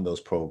are on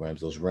those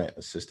programs, those rent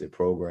assisted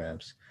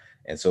programs.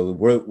 And so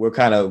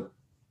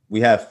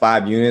we have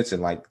 5 units,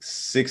 and like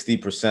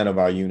 60% of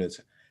our units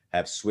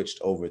have switched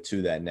over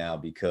to that now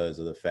because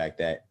of the fact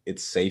that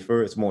it's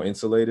safer, it's more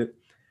insulated,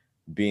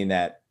 being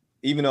that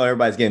even though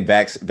everybody's getting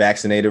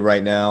vaccinated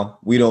right now,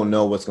 we don't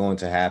know what's going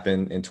to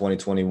happen in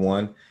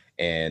 2021.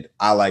 And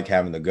I like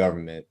having the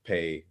government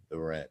pay the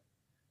rent.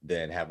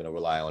 than having to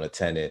rely on a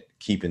tenant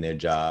keeping their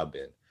job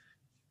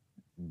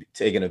and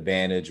taking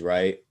advantage,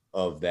 right,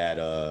 of that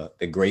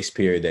the grace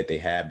period that they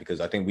have, because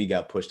I think we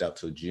got pushed out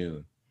till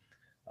June.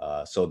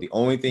 So the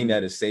only thing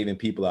that is saving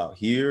people out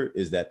here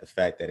is that the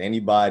fact that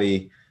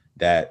anybody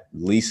that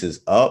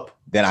leases up,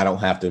 then I don't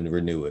have to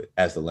renew it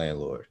as the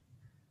landlord.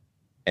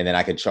 And then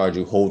I can charge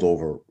you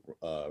holdover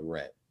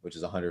rent, which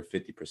is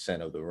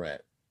 150% of the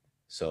rent.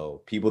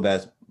 So people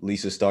that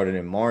leases started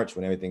in March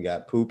when everything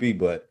got poopy,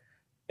 but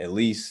at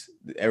least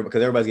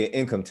because everybody's getting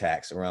income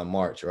tax around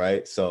March,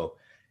 right? So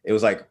it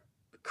was like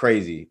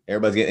crazy.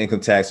 Everybody's getting income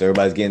tax,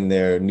 everybody's getting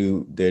their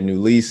new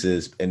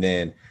leases, and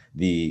then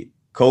the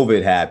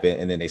COVID happened,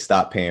 and then they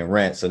stopped paying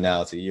rent. So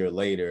now it's a year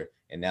later,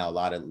 and now a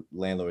lot of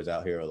landlords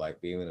out here are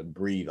like, being able to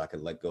breathe, I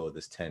could let go of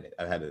this tenant.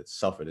 I've had to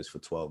suffer this for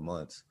 12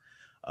 months.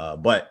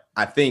 But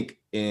I think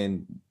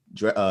in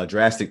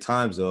drastic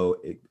times, though,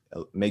 it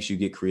makes you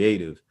get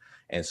creative.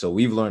 And so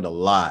we've learned a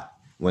lot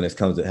when it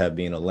comes to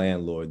being a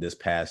landlord this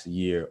past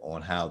year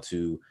on how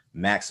to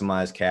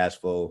maximize cash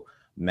flow.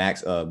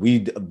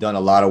 We've done a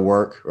lot of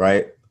work,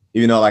 right?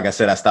 Even though, like I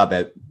said, I stop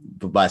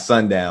by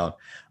sundown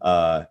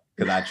because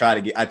I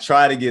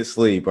try to get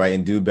sleep, right,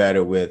 and do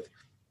better with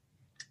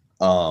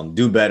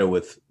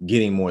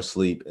getting more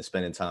sleep and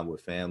spending time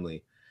with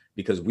family,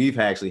 because we've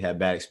actually had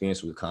bad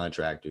experiences with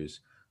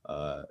contractors.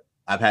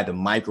 I've had to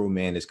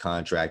micromanage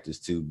contractors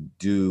to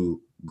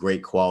do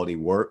great quality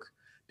work,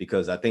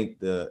 because I think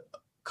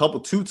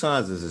two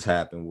times this has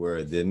happened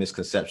where the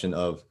misconception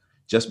of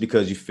just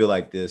because you feel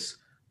like this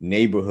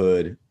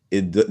neighborhood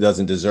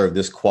doesn't deserve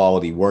this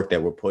quality work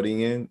that we're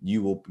putting in,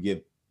 you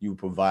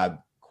provide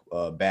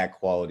bad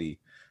quality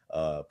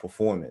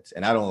performance.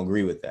 And I don't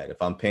agree with that. If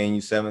I'm paying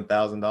you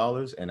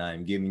 $7,000 and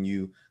I'm giving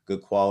you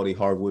good quality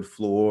hardwood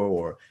floor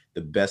or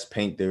the best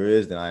paint there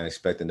is, then I'm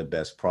expecting the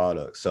best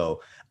product.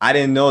 So I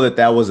didn't know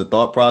that was a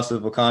thought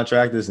process for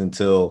contractors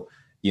until,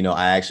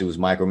 I actually was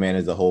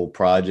micromanaging the whole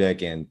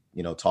project and,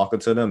 talking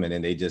to them, and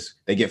then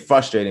they get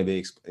frustrated and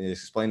they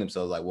explain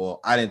themselves like, well,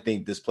 I didn't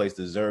think this place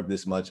deserved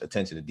this much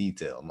attention to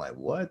detail. I'm like,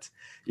 what?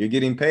 You're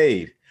getting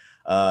paid.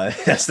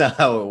 That's not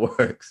how it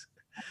works.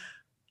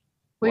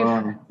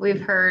 We've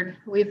heard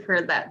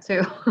that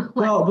too.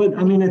 Well, but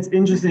I mean, it's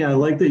interesting. I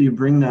like that you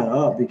bring that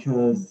up,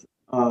 because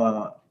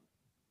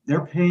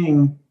they're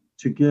paying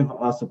to give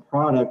us a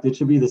product. It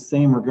should be the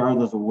same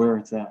regardless of where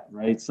it's at,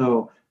 right?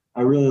 So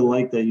I really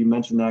like that you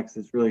mentioned that, because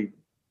it's really,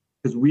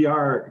 because we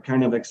are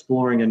kind of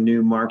exploring a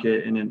new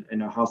market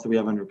in a house that we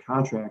have under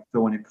contract.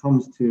 So when it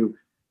comes to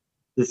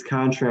this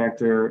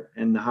contractor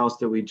and the house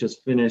that we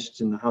just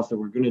finished and the house that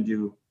we're going to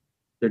do,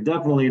 they're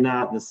definitely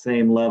not the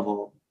same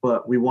level,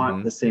 but we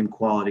want the same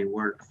quality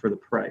work for the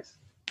price.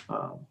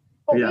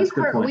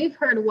 We've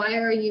heard, why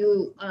are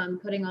you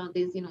putting all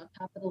these,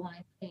 top of the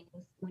line things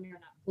when you're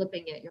not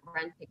flipping it, you're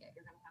renting it,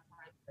 you're going to have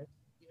renters,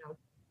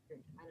 you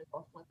might as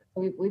well flip it.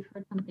 So we've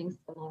heard something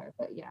similar,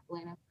 but yeah,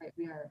 Elena's right.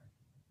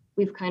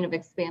 We've kind of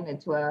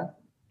expanded to a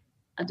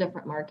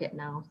different market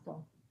now.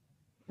 So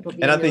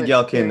I think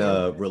y'all can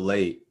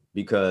relate,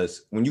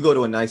 because when you go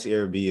to a nice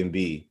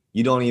Airbnb,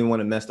 you don't even want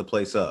to mess the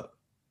place up.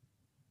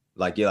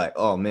 Like, you're like,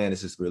 oh man,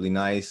 this is really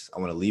nice. I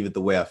want to leave it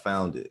the way I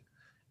found it.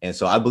 And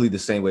so I believe the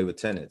same way with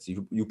tenants.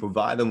 You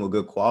provide them with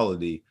good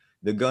quality,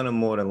 they're gonna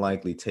more than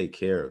likely take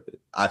care of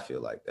it. I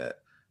feel like that.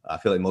 I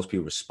feel like most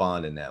people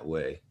respond in that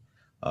way.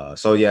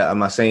 So yeah, I'm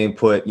not saying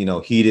put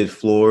heated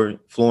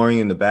flooring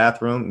in the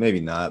bathroom,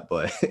 maybe not,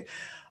 but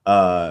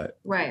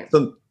right.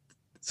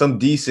 Some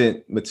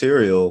decent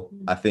material.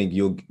 I think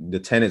the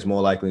tenant's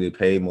more likely to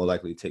pay, more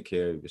likely to take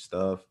care of your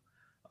stuff.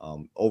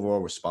 Overall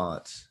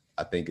response,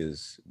 I think,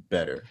 is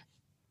better.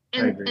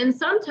 And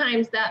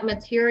sometimes that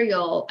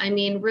material, I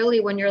mean,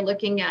 really, when you're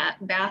looking at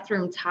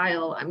bathroom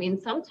tile, I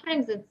mean,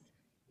 sometimes it's,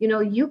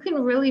 you can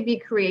really be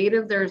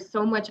creative. There's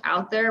so much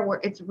out there where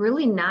it's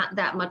really not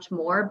that much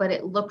more, but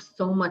it looks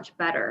so much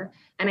better.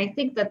 And I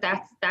think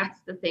that's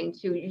the thing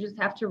too. You just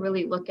have to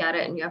really look at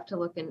it, and you have to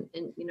look in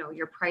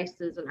your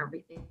prices and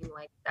everything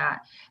like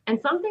that. And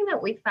something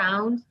that we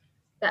found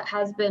that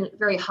has been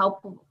very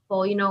helpful,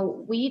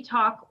 we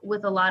talk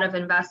with a lot of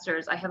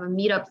investors. I have a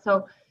meetup.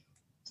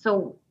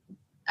 So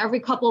every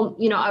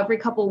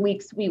couple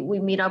weeks we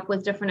meet up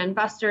with different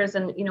investors,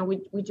 and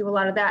we do a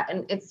lot of that.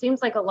 And it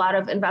seems like a lot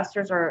of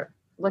investors are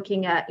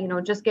looking at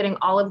just getting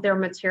all of their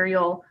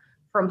material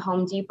from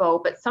Home Depot.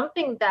 But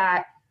something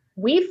that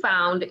we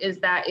found is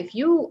that if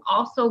you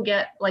also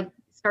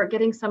start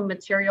getting some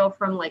material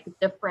from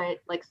different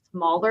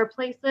smaller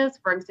places,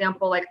 for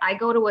example, I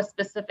go to a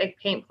specific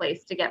paint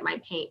place to get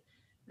my paint,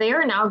 they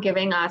are now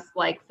giving us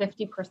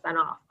 50%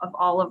 off of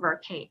all of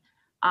our paint.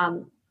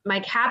 My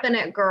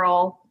cabinet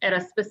girl at a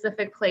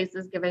specific place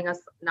is giving us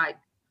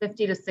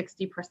 50 to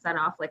 60%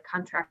 off,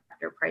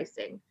 contractor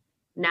pricing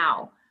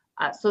now.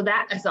 So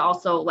that has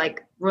also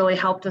really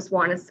helped us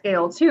want to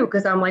scale too,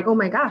 because I'm like, oh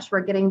my gosh,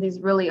 we're getting these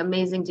really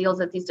amazing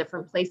deals at these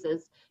different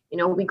places.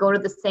 We go to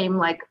the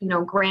same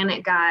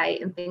Granite Guy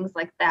and things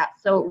like that.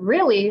 So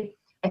really,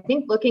 I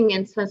think looking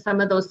into some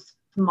of those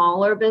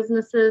smaller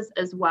businesses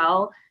as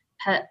well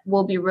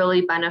will be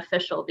really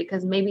beneficial,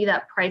 because maybe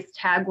that price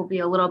tag will be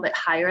a little bit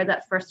higher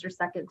that first or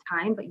second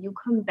time, but you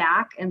come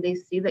back and they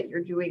see that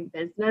you're doing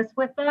business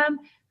with them,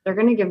 they're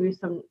going to give you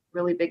some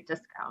really big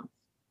discounts.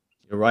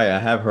 You're right. I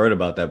have heard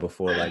about that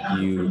before. Like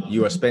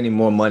you are spending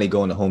more money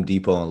going to Home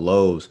Depot and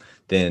Lowe's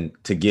than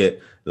to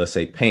get, let's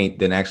say, paint,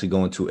 than actually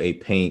going to a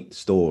paint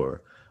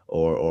store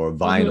or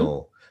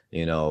vinyl.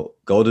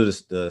 Go to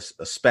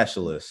a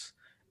specialist.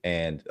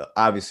 And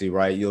obviously,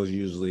 right, you're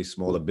usually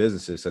smaller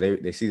businesses, so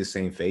they see the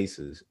same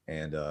faces.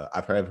 And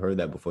I've heard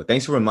that before.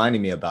 Thanks for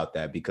reminding me about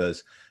that,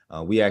 because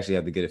we actually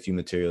have to get a few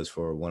materials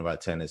for one of our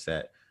tenants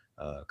that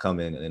come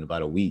in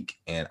about a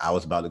week, and I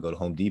was about to go to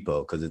Home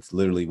Depot because it's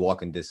literally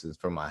walking distance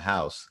from my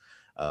house.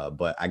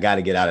 But I got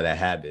to get out of that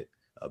habit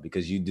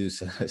because you do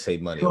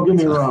save money. Don't get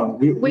me wrong.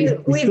 We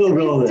still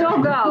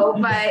go,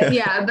 but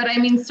yeah, but I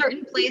mean,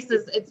 certain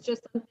places, it's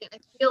just something I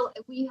feel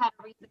we had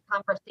a recent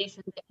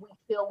conversation that we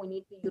feel we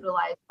need to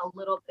utilize a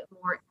little bit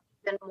more,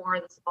 even more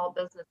of the small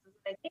businesses.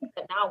 I think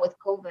that now with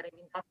COVID, I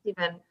mean, that's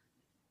even,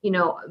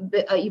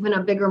 even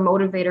a bigger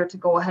motivator to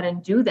go ahead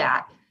and do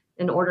that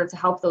in order to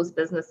help those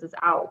businesses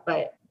out.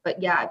 But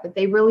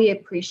they really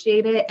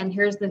appreciate it. And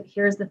here's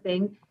the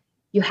thing,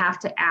 you have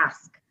to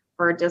ask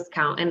for a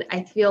discount. And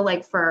I feel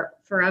like for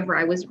forever,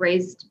 I was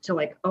raised to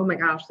like, oh my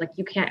gosh, like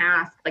you can't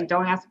ask, like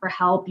don't ask for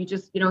help. You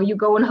just, you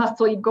go and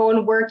hustle, you go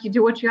and work, you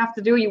do what you have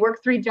to do. You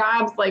work 3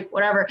 jobs, like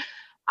whatever.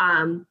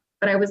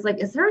 But I was like,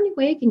 is there any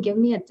way you can give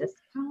me a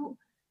discount?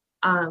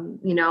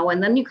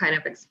 And then you kind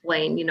of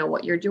explain,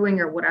 what you're doing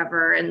or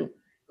whatever. And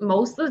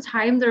most of the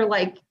time they're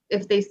like,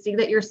 if they see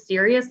that you're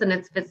serious and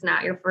if it's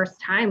not your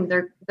first time,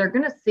 they're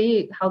going to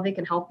see how they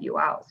can help you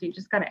out. So you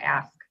just got to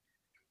ask.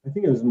 I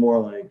think it was more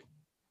like,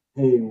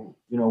 hey,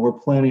 we're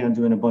planning on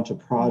doing a bunch of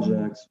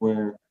projects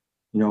where,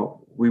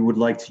 we would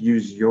like to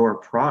use your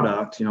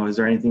product. Is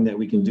there anything that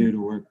we can do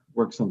to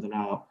work something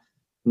out?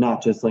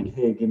 Not just like,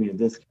 hey, give me a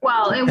discount.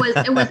 Well, it was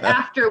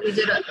after we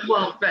did it.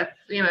 Well, but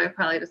I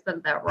probably just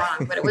said that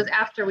wrong, but it was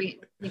after we've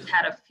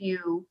had a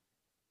few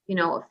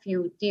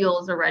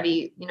deals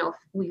already.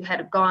 We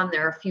had gone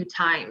there a few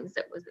times.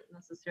 It wasn't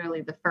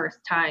necessarily the first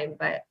time,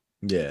 but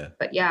yeah,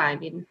 I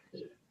mean,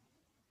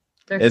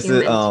 they're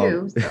human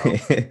too. So.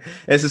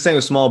 It's the same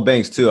with small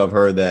banks too. I've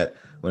heard that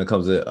when it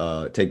comes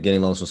to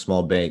getting loans from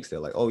small banks, they're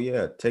like, oh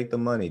yeah, take the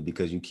money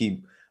because you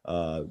keep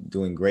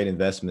doing great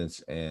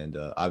investments, and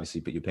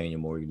obviously you're paying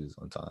your mortgages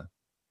on time.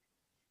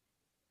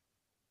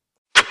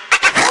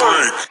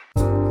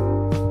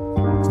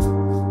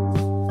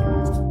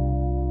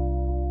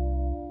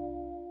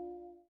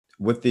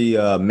 With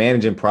the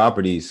managing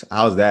properties,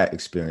 how's that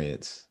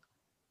experience?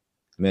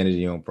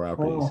 Managing your own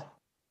properties?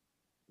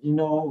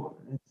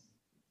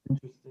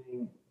 It's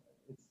interesting.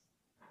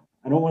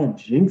 I don't want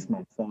to jinx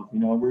myself.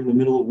 We're in the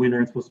middle of winter.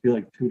 It's supposed to be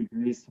like 2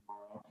 degrees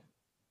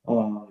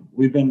tomorrow.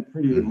 We've been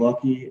pretty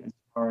lucky as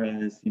far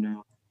as,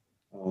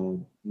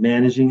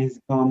 managing his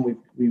income.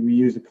 We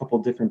use a couple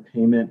different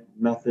payment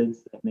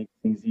methods that make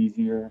things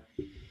easier.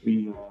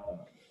 We,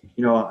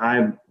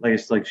 I'm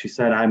like she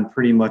said, I'm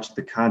pretty much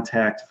the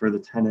contact for the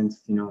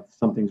tenants. If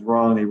something's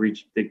wrong,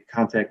 they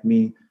contact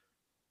me,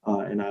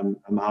 and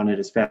I'm on it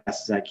as fast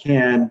as I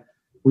can.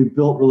 We've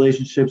built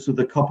relationships with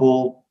a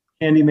couple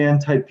handyman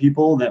type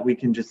people that we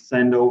can just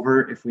send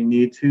over if we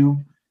need to,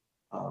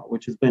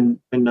 which has been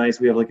nice.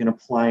 We have like an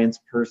appliance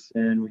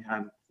person. We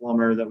have a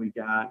plumber that we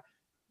got,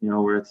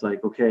 where it's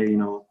like, okay,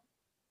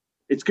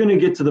 it's going to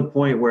get to the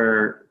point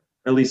where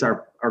at least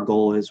our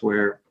goal is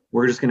where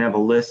we're just going to have a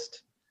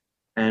list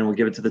and we'll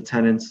give it to the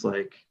tenants.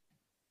 Like,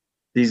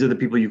 these are the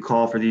people you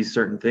call for these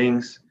certain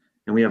things.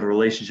 And we have a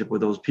relationship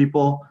with those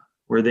people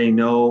where they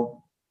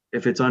know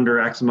if it's under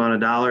X amount of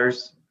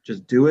dollars,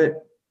 just do it.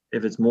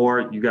 If it's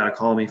more, you got to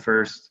call me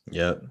first.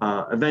 Yeah.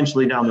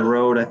 Eventually down the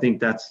road, I think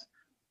that's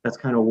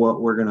kind of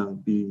what we're going to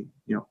be,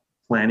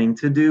 planning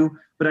to do.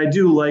 But I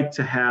do like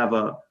to have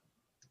a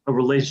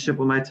relationship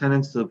with my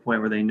tenants to the point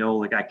where they know,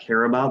 like, I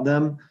care about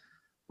them,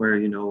 where,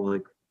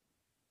 like,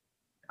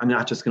 I'm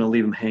not just going to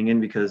leave them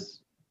hanging, because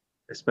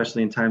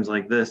especially in times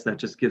like this, that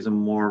just gives them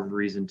more of a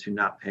reason to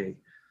not pay.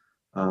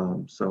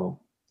 But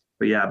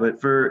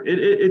for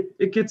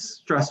it gets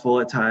stressful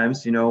at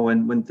times,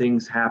 when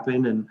things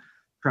happen and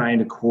trying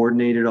to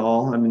coordinate it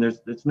all. I mean,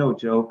 it's no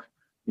joke.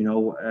 At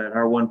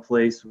our one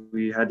place,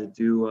 we had to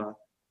do a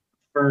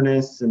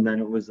furnace, and then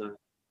it was the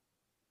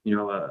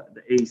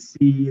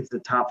AC is the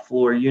top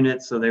floor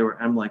unit. So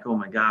I'm like, oh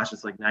my gosh,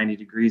 it's like 90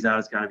 degrees out.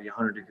 It's got to be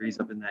 100 degrees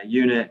up in that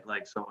unit.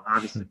 Like, so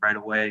obviously right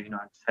away,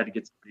 I just had to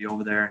get somebody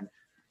over there, and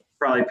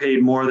probably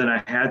paid more than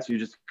I had to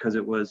just because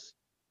it was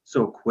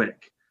so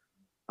quick.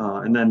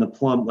 And then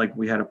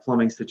we had a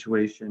plumbing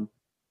situation.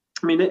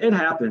 I mean, it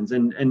happens.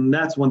 And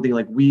that's one thing,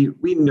 like we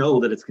know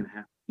that it's going to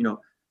happen.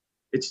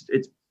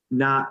 It's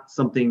not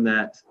something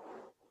that,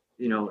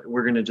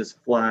 we're going to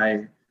just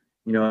fly,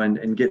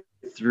 and get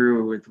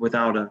through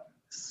without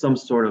some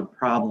sort of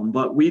problem.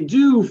 But we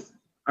do,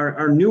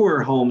 our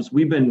newer homes,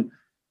 we've been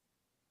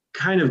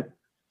kind of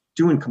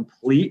doing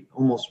complete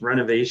almost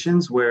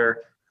renovations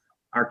where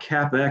our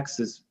CapEx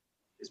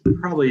is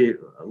probably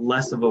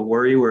less of a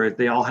worry, where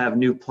they all have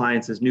new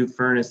appliances, new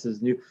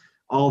furnaces,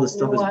 all the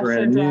stuff is Washer,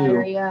 brand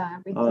dryer, new. yeah,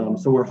 everything.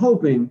 So we're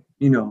hoping,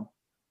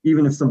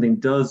 even if something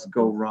does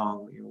go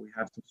wrong, we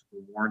have some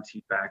sort of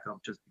warranty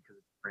backup just because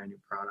it's a brand new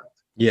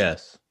product.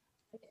 Yes.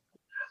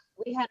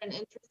 We had an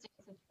interesting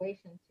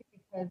situation too,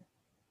 because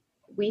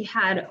we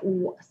had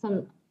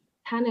some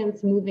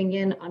tenants moving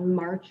in on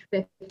March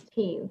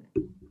 15th,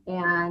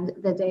 and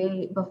the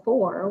day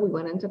before we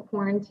went into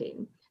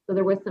quarantine. So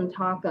there was some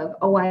talk of,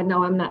 oh, I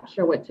know, I'm not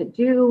sure what to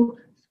do.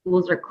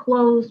 Schools are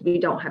closed. We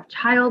don't have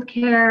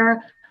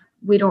childcare.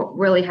 We don't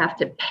really have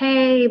to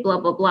pay, blah,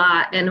 blah,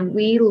 blah. And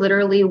we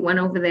literally went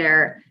over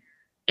there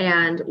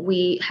and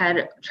we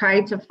had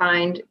tried to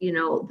find,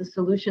 the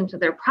solution to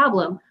their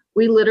problem.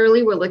 We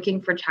literally were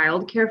looking for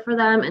childcare for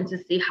them and to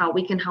see how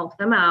we can help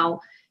them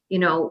out,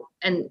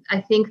 and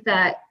I think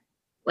that,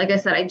 like I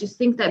said, I just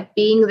think that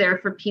being there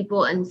for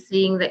people and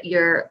seeing that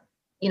you're,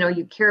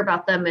 you care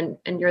about them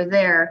and you're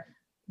there,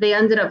 they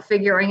ended up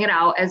figuring it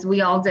out, as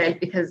we all did,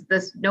 because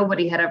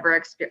nobody had ever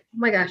experienced. Oh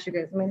my gosh, you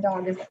guys,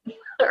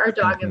 our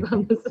dog is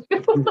on this.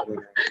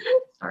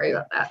 Sorry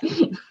about that.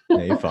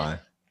 Yeah, you're fine.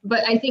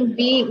 But I think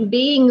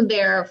being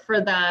there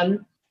for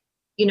them,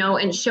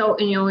 and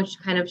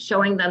kind of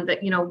showing them that,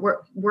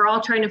 we're all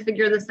trying to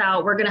figure this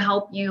out. We're going to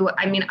help you.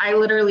 I mean, I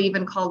literally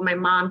even called my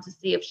mom to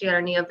see if she had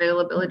any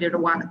availability to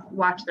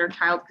watch their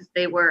child, because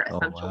they were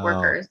essential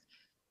workers.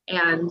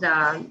 And,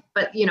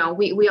 but,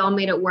 we all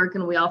made it work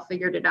and we all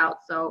figured it out.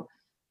 So,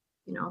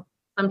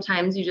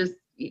 sometimes you just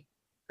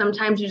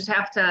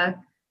have to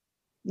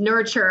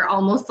nurture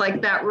almost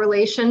like that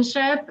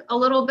relationship a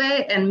little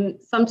bit. And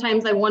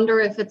sometimes I wonder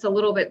if it's a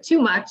little bit too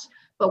much,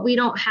 but we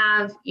don't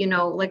have,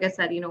 like I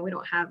said, we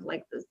don't have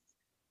like this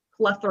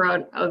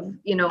plethora of,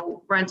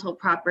 rental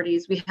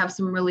properties. We have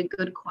some really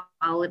good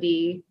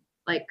quality,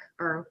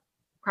 our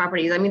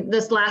properties. I mean,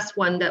 this last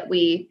one that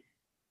we,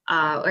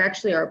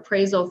 actually our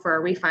appraisal for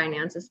our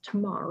refinance is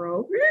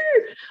tomorrow.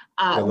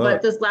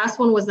 But this last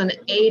one was an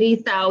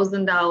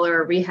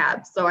 $80,000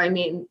 rehab. So, I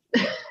mean,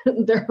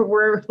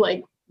 we're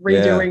like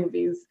redoing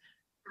these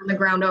from the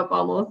ground up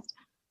almost.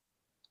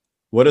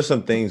 What are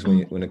some things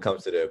when it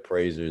comes to the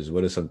appraisers?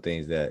 What are some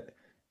things that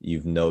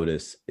you've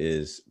noticed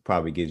is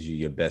probably gives you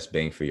your best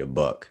bang for your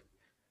buck,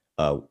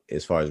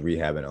 as far as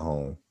rehabbing a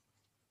home?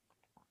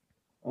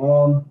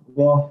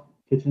 Well,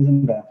 kitchens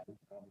and bathrooms,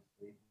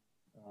 obviously,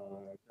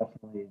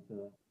 definitely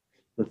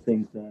the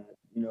things that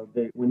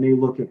when they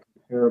look at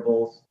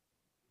comparables,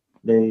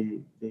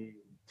 when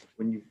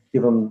you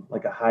give them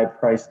like a high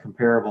price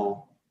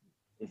comparable,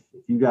 if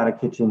you got a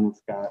kitchen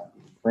that's got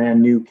brand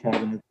new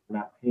cabinets,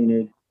 not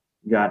painted,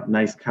 you got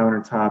nice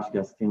countertops, you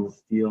got stainless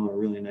steel or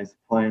really nice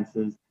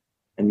appliances,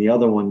 and the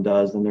other one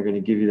does, and they're going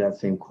to give you that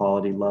same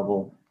quality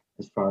level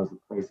as far as the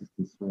price is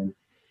concerned.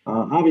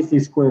 Obviously,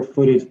 square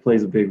footage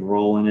plays a big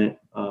role in it.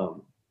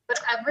 But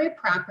every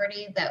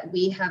property that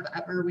we have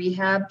ever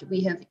rehabbed,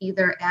 we have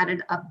either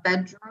added a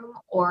bedroom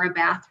or a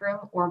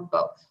bathroom or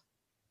both.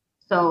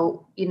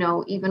 So,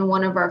 even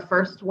one of our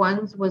first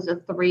ones was a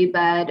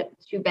 3-bed,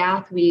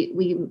 2-bath.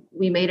 We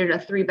made it a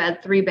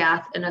 3-bed,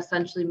 3-bath, and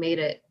essentially made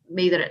it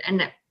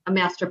a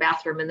master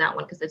bathroom in that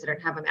one, because they didn't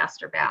have a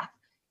master bath.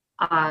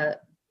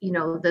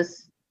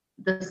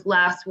 This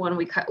last one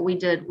we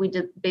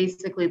did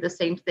basically the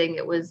same thing.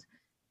 It was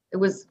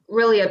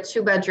really a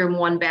 2-bedroom,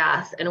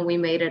 1-bath, and we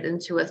made it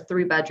into a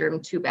 3-bedroom,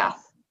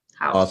 2-bath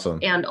house. Awesome.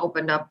 And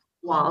opened up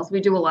walls.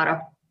 We do a lot of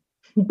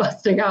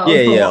busting out.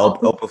 Yeah.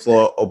 Open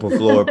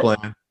floor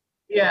plan.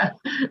 Yeah.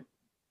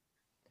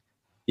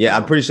 Yeah,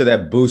 I'm pretty sure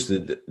that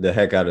boosted the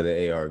heck out of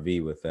the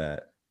ARV with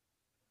that.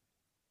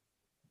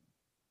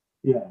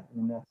 Yeah, I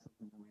mean, that's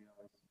something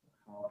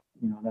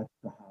that's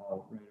the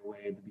how right away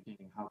at the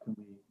beginning. How can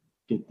we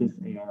get this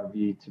ARV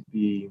to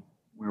be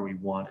where we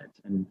want it?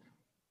 And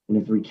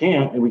if we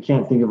can't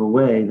think of a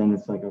way, then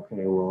it's like,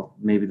 okay, well,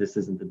 maybe this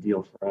isn't the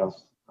deal for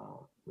us.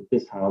 With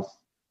this house,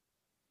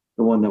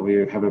 the one that we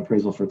have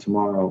appraisal for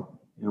tomorrow,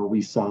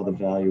 we saw the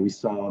value, we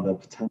saw the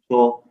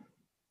potential.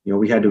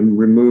 We had to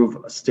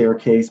remove a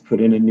staircase,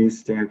 put in a new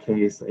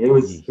staircase. It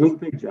was a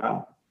big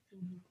job.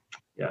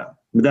 Yeah,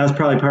 but that's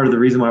probably part of the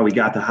reason why we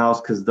got the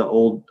house, because the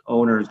old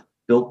owners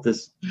built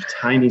this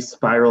tiny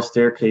spiral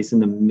staircase in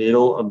the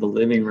middle of the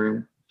living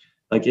room.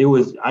 Like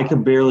I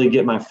could barely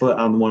get my foot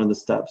on one of the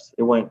steps.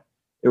 It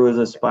was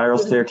a spiral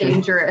staircase.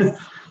 Dangerous.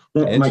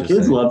 My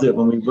kids loved it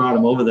when we brought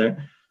them over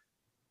there.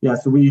 Yeah,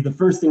 so the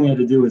first thing we had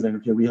to do was like,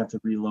 okay, we have to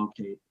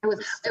relocate. It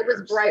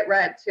was bright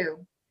red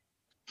too.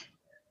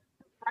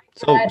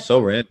 So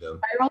random.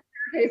 Spiral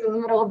staircase in the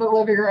middle of the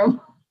living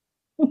room.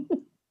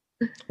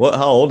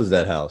 How old is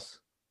that house?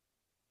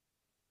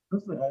 I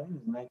think it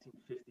was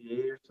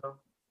 1958 or so,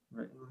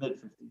 right in the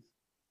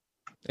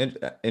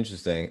mid-50s.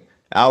 Interesting.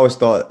 I always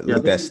thought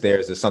looked at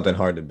stairs as something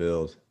hard to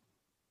build.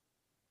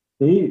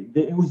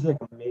 It was like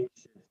a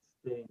makeshift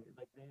thing.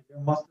 Like there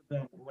must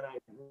have been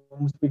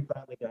once we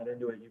finally got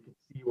into it, you could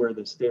see where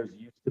the stairs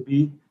used to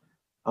be.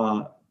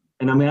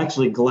 And I'm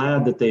actually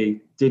glad that they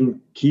didn't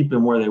keep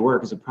them where they were,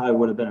 because it probably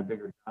would have been a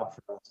bigger job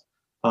for us.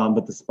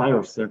 But the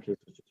spiral staircase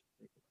was just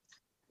ridiculous.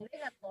 They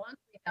had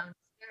laundry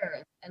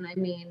downstairs, and I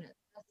mean,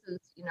 this is,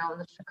 in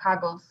the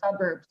Chicago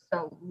suburbs,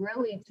 so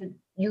really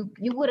you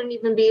wouldn't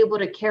even be able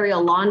to carry a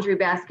laundry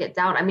basket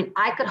down. I mean,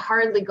 I could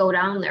hardly go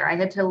down there. I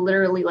had to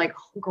literally like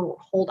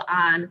hold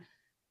on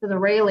to the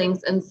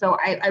railings, and so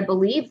I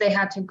believe they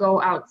had to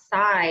go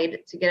outside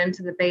to get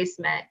into the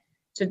basement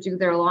to do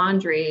their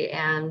laundry,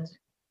 and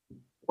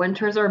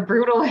winters are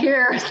brutal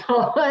here,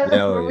 so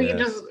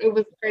it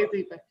was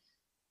crazy,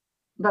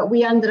 but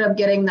we ended up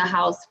getting the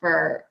house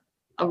for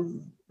a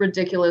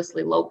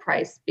ridiculously low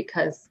price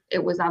because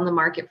it was on the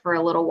market for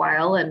a little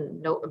while,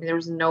 and there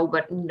was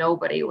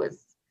nobody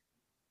was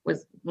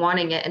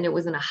wanting it, and it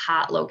was in a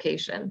hot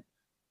location.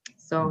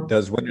 So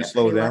does winter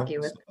slow down?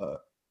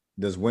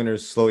 Does winter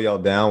slow y'all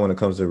down when it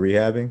comes to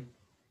rehabbing?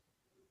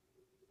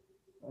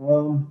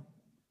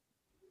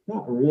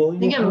 Not really. I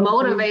think it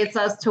motivates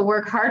us to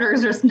work harder.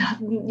 There's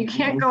nothing, you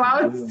can't go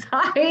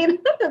outside.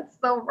 It's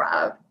so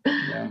rough.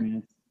 Yeah, I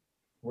mean,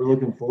 we're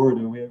looking forward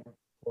to it. We have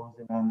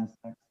closing on this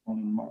next one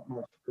in March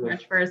 1st.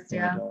 March 1st,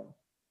 yeah.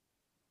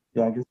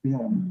 Yeah, I guess we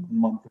had a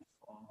month or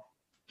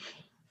so.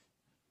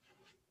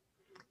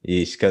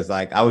 Yeesh, because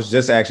like I was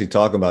just actually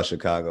talking about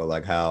Chicago,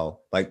 like how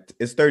like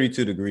it's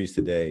 32 degrees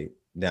today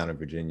down in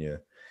Virginia.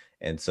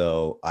 And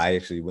so I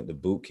actually went to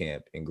boot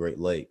camp in Great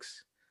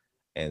Lakes.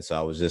 And so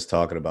I was just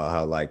talking about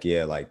how like,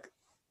 yeah, like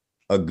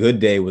a good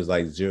day was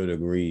like 0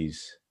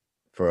 degrees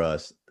for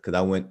us because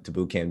I went to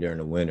boot camp during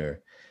the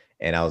winter.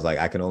 And I was like,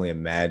 I can only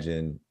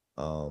imagine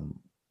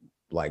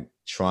like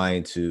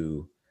trying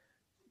to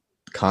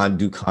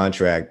do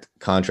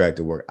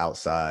contractor work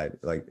outside,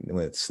 like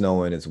when it's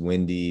snowing, it's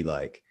windy,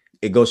 like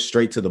it goes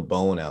straight to the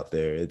bone out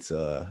there. It's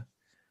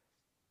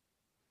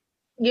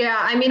yeah,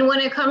 I mean, when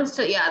it comes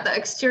to the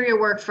exterior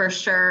work for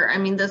sure. I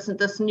mean,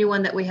 this new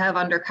one that we have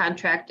under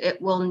contract, it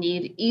will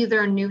need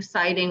either new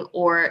siding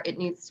or it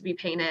needs to be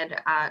painted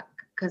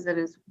because it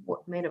is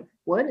made of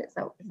wood. Is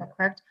that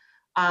correct?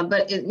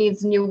 But it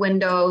needs new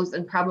windows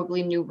and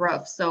probably new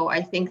roof. So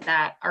I think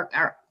that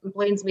our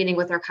Blaine's meeting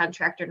with our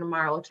contractor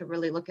tomorrow to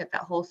really look at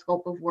that whole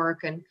scope of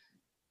work. And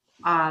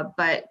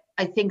but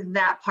I think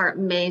that part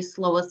may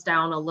slow us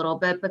down a little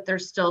bit, but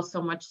there's still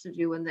so much to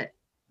do in the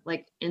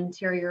like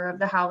interior of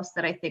the house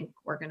that I think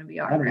we're going to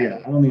be all right. Yeah,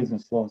 I don't think it's going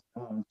to slow us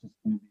down. It's just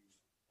going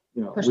to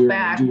be, pushed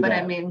back. But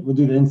I mean, we'll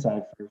do the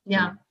inside first.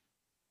 Yeah.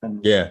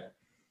 Yeah,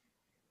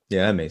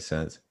 that makes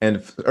sense.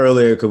 And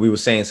earlier, because we were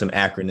saying some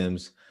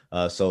acronyms.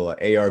 So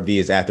ARV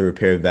is after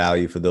repair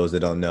value for those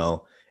that don't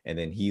know. And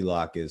then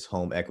HELOC is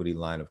home equity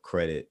line of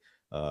credit,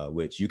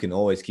 which you can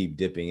always keep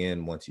dipping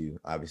in once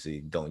you obviously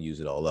don't use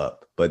it all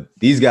up. But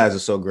these guys are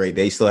so great.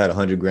 They still had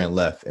 $100,000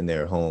 left in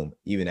their home,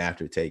 even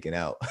after taking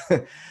out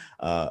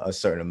a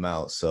certain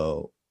amount.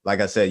 So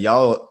like I said,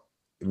 y'all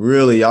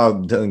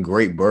done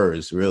great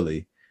burrs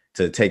really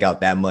to take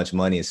out that much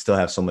money and still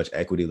have so much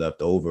equity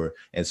left over.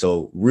 And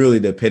so really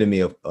the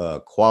epitome of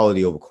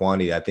quality over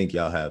quantity, I think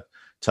y'all have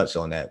touched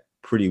on that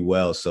pretty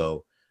well.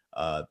 So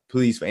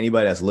please, for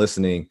anybody that's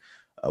listening,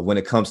 when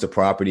it comes to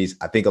properties,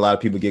 I think a lot of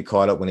people get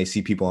caught up when they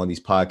see people on these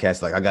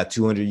podcasts, like I got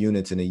 200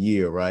 units in a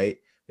year, right?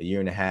 A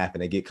year and a half.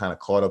 And they get kind of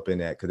caught up in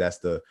that because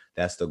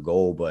that's the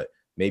goal. But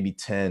maybe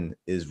 10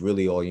 is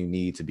really all you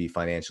need to be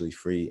financially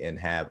free and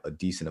have a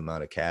decent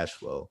amount of cash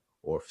flow,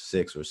 or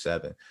 6 or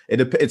 7.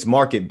 It's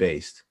market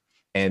based,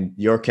 and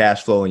your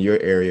cash flow in your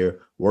area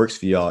works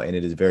for y'all. And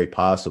it is very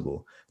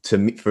possible. To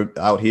me, for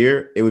out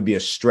here, it would be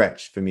a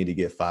stretch for me to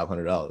get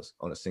 $500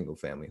 on a single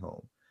family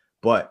home.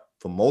 But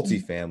for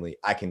multifamily,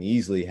 I can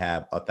easily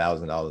have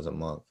 $1,000 a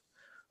month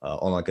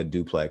on like a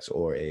duplex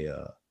or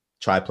a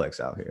triplex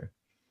out here.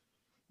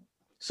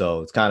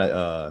 So it's kind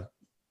of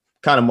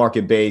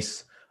market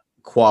based,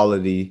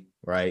 quality,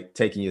 right?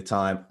 Taking your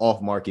time.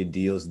 Off market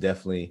deals,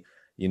 definitely.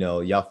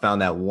 Y'all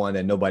found that one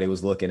that nobody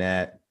was looking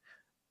at.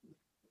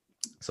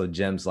 So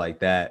gems like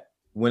that.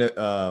 When it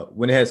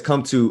has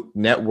come to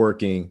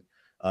networking,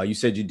 you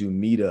said you do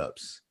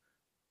meetups.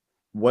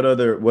 What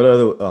other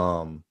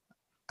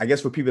I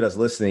guess for people that's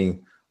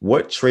listening,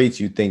 what traits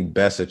you think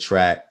best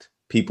attract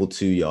people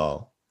to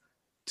y'all,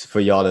 for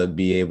y'all to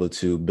be able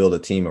to build a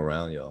team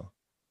around y'all?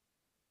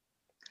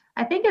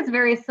 I think it's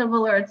very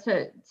similar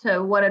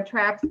to what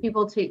attracts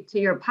people to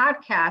your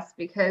podcast,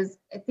 because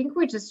I think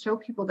we just show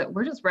people that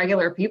we're just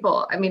regular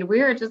people. I mean,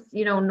 we're just,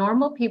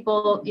 normal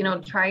people,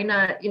 trying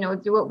to,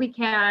 do what we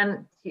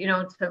can,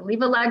 to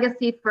leave a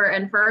legacy for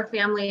our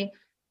family,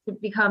 to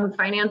become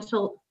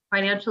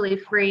financially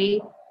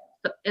free,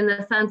 in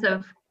the sense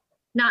of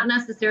not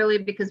necessarily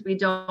because we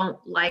don't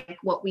like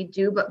what we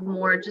do, but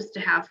more just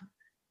to have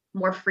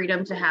more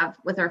freedom to have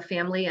with our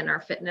family and our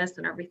fitness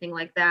and everything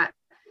like that.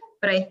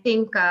 But I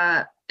think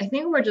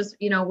we're just,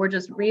 we're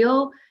just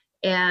real.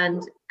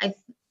 And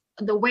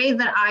the way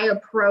that I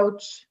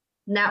approach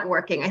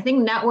networking, I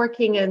think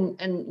networking and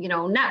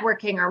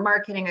networking or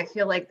marketing, I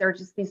feel like they're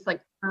just these like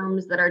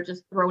terms that are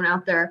just thrown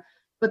out there.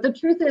 But the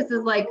truth is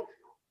like,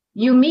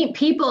 you meet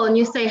people and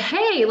you say,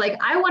 hey, like,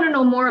 I want to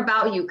know more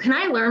about you. Can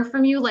I learn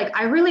from you? Like,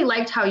 I really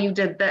liked how you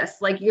did this.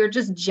 Like, you're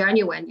just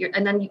genuine.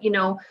 And then,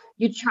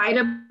 you try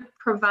to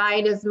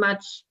provide as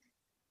much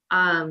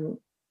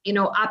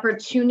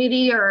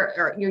opportunity,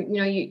 or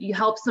you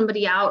help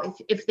somebody out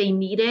if they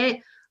need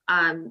it.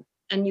 And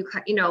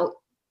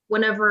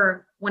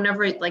whenever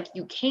like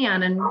you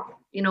can. And,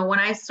 when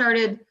I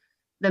started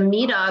the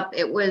meetup,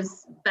 it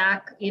was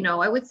back,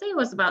 I would say it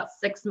was about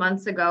 6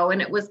 months ago,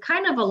 and it was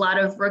kind of a lot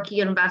of rookie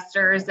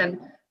investors. And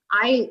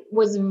I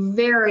was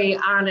very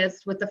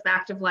honest with the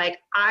fact of like,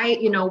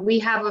 we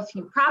have a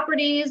few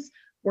properties,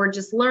 we're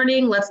just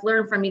learning, let's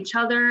learn from each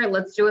other.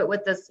 Let's do it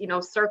with this,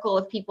 circle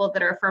of people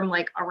that are from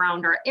like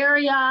around our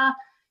area.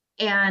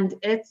 And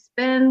it's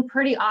been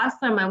pretty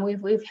awesome. And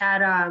we've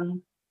had,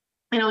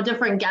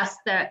 different guests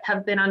that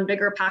have been on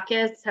Bigger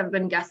Pockets, have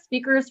been guest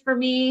speakers for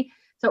me.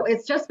 So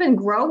it's just been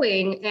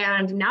growing.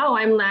 And now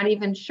I'm not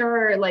even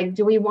sure, like,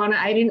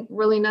 I didn't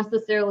really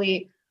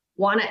necessarily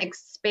want to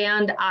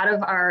expand out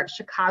of our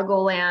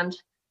Chicagoland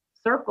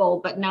circle,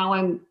 but now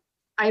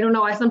I don't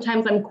know,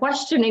 sometimes I'm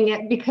questioning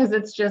it, because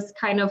it's just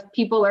kind of,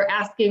 people are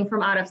asking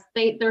from out of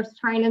state, they're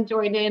trying to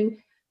join in.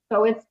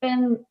 So it's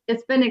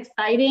been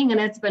exciting,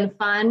 and it's been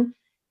fun.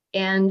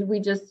 And we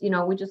just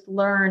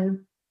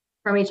learn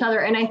from each other.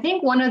 And I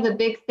think one of the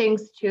big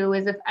things too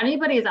is, if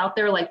anybody is out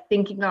there like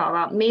thinking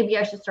about maybe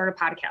I should start a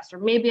podcast, or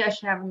maybe I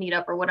should have a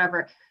meetup or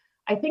whatever,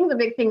 I think the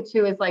big thing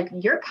too is like,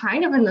 you're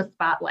kind of in the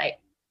spotlight,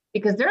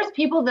 because there's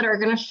people that are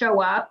going to show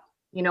up,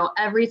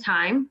 every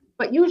time,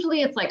 but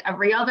usually it's like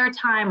every other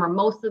time or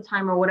most of the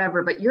time or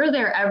whatever, but you're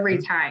there every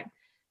time.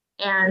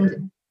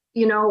 And,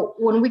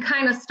 when we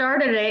kind of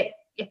started it,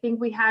 I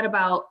think we had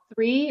about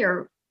three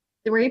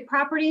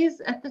properties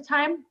at the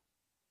time.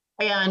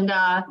 And,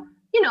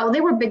 they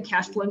were big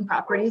cash flowing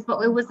properties,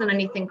 but it wasn't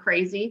anything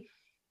crazy.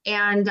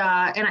 And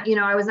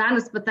I was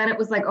honest, but then it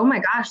was like, oh my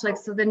gosh, like,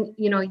 so then,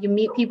 you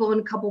meet people in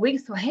a couple of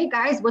weeks. So, hey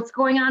guys, what's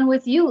going on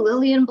with you,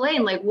 Lily and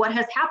Blaine? Like, what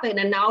has happened?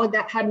 And now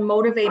that had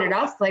motivated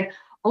us, like,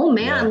 oh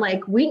man,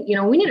 like we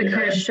need to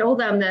kind of show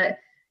them that,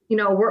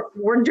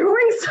 we're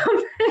doing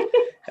something.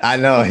 I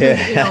know.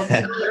 Yeah.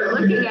 They're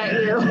looking at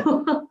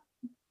you.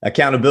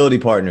 Accountability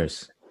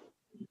partners.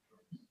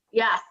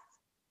 Yes,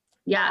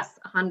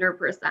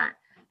 100%.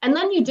 And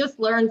then you just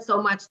learn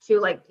so much too,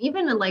 like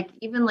even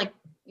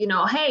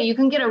hey, you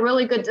can get a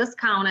really good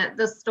discount at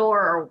this store,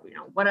 or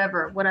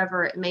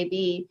whatever it may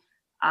be,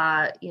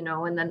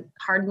 and then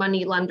hard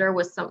money lender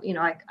was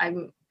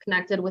I'm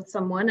connected with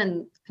someone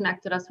and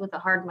connected us with a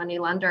hard money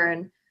lender,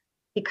 and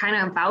he kind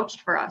of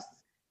vouched for us.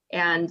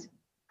 And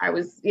I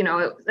was,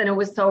 and it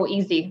was so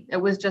easy. It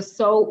was just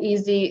so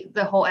easy,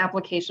 the whole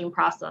application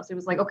process. It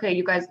was like, okay,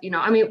 you guys,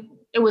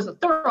 it was a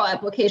thorough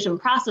application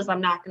process.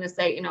 I'm not going to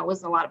say, it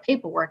was a lot of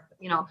paperwork,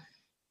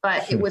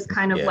 but it was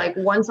kind of like,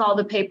 once all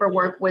the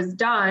paperwork was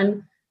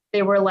done,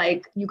 they were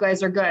like, you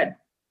guys are good,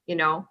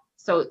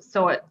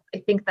 So I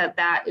think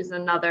that is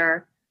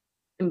another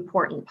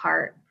important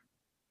part.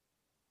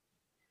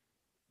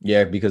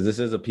 Yeah, because this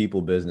is a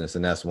people business,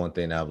 and that's one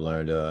thing I've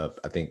learned.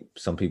 I think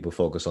some people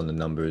focus on the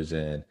numbers,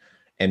 and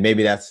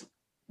maybe that's,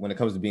 when it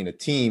comes to being a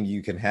team,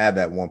 you can have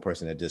that one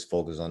person that just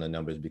focuses on the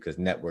numbers, because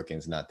networking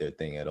is not their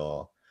thing at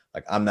all.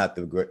 Like, I'm not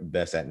the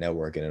best at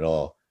networking at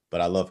all, but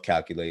I love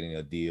calculating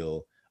a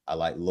deal. I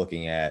like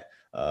looking at,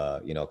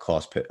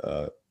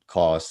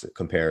 cost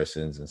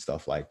comparisons and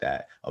stuff like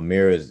that.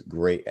 Amira is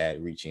great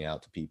at reaching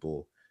out to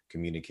people,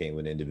 communicating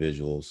with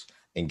individuals,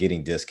 and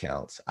getting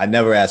discounts. I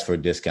never ask for a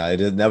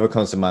discount. It never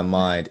comes to my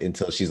mind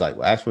until she's like,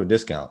 well, ask for a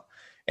discount.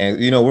 And,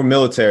 we're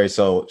military.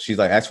 So she's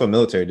like, ask for a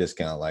military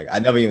discount. Like, I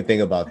never even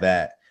think about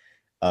that.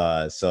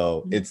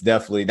 So it's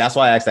definitely, that's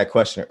why I asked that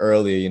question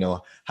earlier,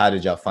 how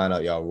did y'all find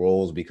out y'all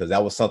roles? Because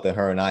that was something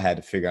her and I had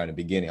to figure out in the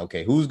beginning.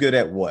 Okay, who's good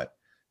at what?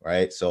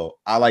 Right. So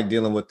I like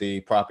dealing with the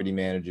property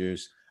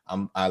managers.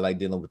 I like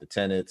dealing with the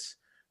tenants.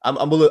 I'm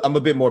a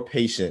bit more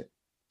patient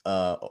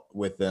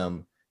with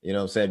them, you know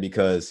what I'm saying?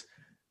 Because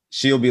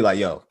she'll be like,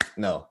 yo,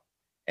 no.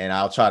 And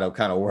I'll try to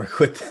kind of work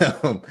with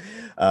them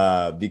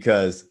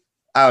because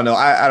I don't know.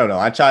 I don't know.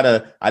 I try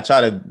to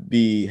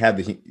have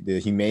the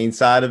humane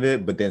side of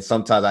it, but then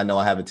sometimes I know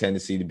I have a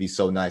tendency to be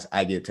so nice,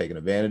 I get taken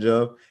advantage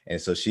of.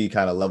 And so she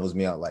kind of levels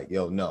me out like,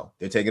 yo, no,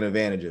 they're taking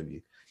advantage of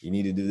you. You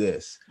need to do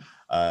this.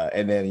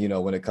 And then,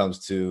 when it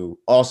comes to,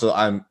 also,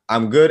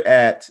 I'm good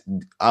at,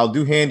 I'll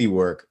do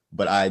handiwork,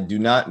 but I do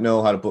not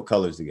know how to put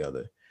colors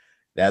together.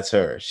 That's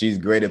her. She's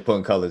great at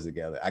putting colors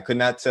together. I could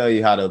not tell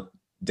you how to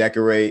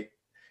decorate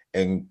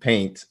and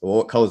paint or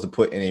what colors to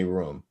put in a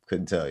room.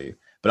 Couldn't tell you.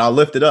 But I'll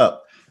lift it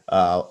up.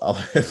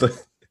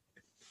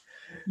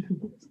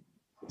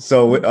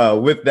 So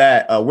with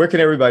that, where can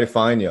everybody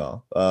find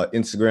y'all?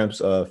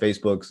 Instagrams,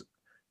 Facebook's,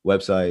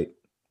 website?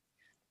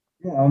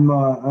 Yeah, I'm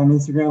on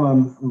Instagram.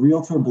 I'm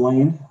Realtor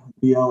Blaine,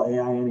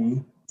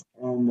 Blaine,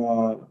 and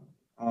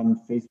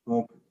on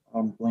Facebook,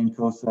 I'm Blaine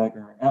Kosek,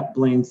 or at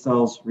Blaine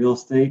Sells Real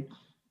Estate.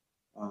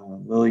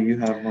 Lily, you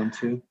have one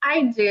too?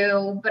 I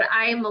do, but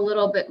I'm a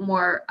little bit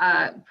more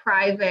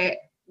private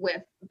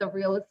with the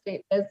real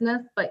estate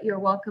business, but you're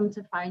welcome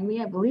to find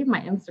me. I believe my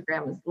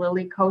Instagram is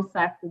Lily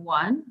Kosek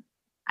 1,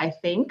 I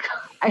think.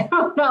 I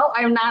don't know.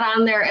 I'm not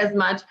on there as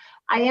much.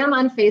 I am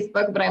on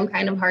Facebook, but I'm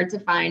kind of hard to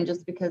find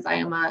just because I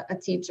am a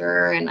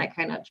teacher and I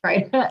kind of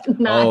try to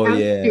not have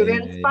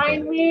students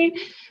find me.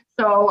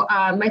 So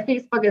my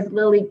Facebook is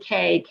Lily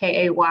Kay,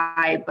 Kay,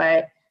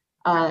 but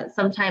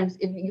sometimes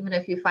even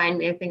if you find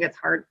me, I think it's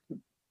hard to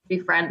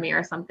befriend me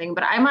or something.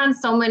 But I'm on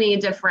so many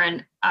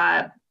different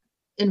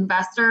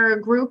investor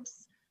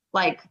groups,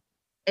 like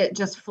it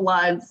just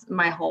floods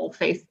my whole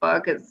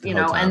Facebook,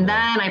 and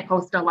then I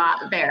post a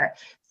lot there.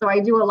 So I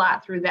do a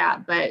lot through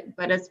that,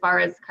 but as far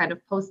as kind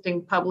of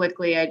posting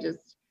publicly, I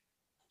just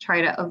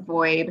try to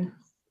avoid,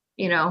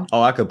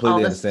 I completely all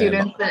the understand.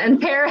 Students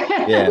and parents.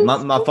 Yeah,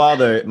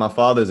 my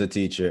father's a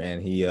teacher,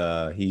 and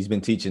he's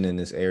been teaching in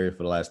this area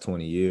for the last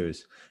 20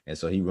 years, and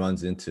so he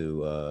runs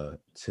into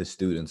his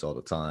students all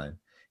the time,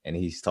 and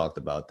he's talked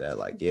about that,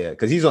 like, yeah,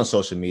 because he's on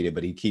social media,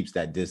 but he keeps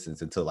that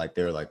distance until like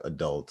they're like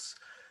adults,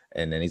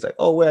 and then he's like,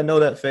 oh wait, I know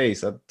that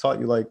face. I taught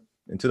you like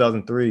in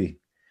 2003.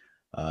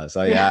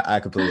 So yeah,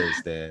 I completely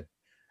understand.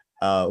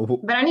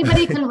 But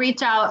anybody can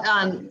reach out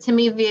to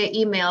me via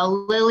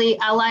email, Lily,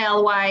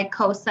 Lily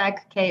Kosek,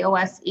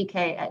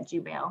 Kosek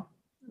 @gmail.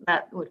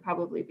 That would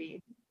probably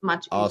be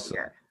much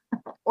easier.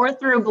 Or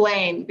through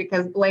Blaine,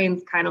 because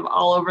Blaine's kind of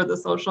all over the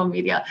social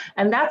media.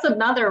 And that's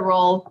another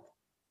role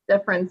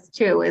difference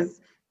too, is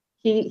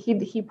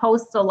he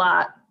posts a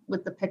lot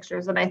with the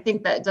pictures. And I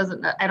think that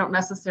I don't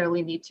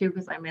necessarily need to,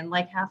 because I'm in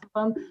like half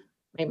of them,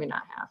 maybe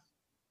not half.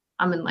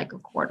 I'm in like a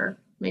quarter.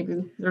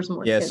 Maybe there's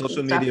more. Yeah,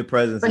 social media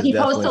presence. But he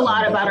posts a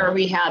lot about our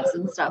rehabs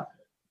and stuff.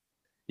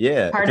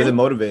 Yeah, because it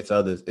motivates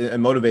others. It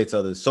motivates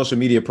others. Social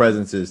media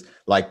presence is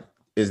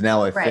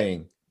now a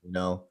thing.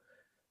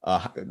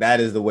 That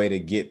is the way to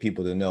get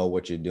people to know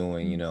what you're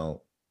doing.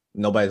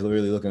 Nobody's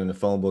really looking in the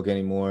phone book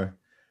anymore.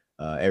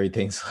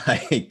 Everything's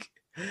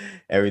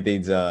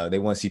they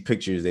want to see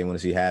pictures. They want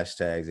to see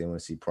hashtags. They want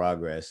to see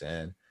progress,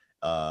 and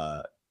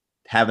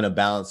having a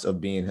balance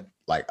of being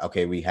like,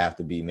 okay, we have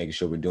to be making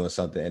sure we're doing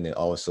something, and then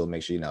also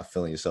make sure you're not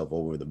filling yourself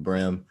over the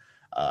brim.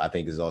 I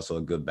think is also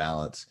a good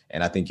balance.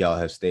 And I think y'all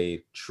have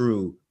stayed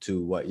true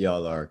to what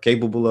y'all are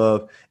capable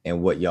of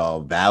and what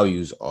y'all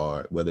values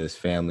are, whether it's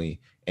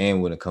family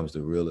and when it comes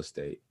to real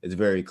estate. It's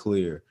very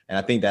clear. And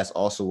I think that's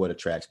also what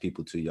attracts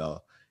people to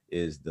y'all,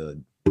 is the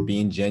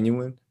being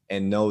genuine,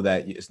 and know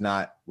that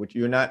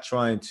you're not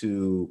trying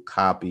to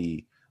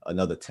copy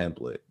another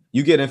template.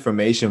 You get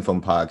information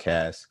from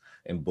podcasts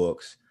and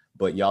books,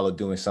 but y'all are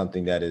doing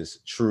something that is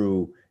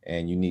true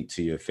and unique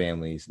to your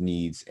family's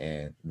needs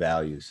and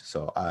values.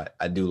 So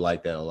I do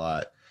like that a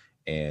lot.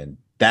 And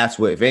that's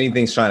what, if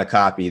anything's trying to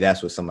copy,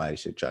 that's what somebody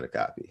should try to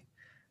copy.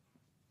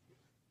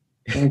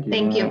 Thank you.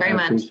 Thank you very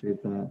much. I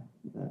appreciate that.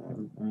 I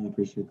really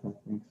appreciate that.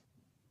 Thanks.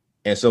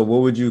 And so what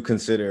would you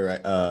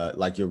consider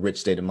like your rich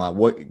state of mind?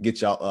 What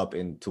gets y'all up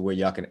into where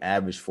y'all can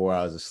average 4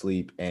 hours of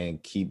sleep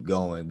and keep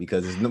going?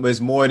 Because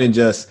it's more than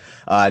just,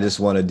 I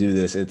just want to do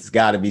this. It's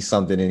got to be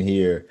something in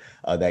here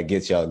that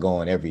gets y'all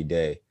going every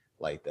day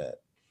like that.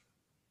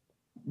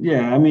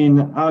 Yeah, I mean,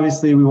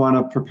 obviously we want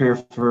to prepare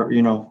for,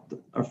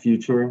 our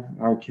future,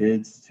 our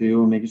kids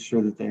too, making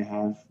sure that they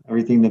have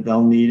everything that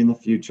they'll need in the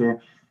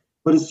future.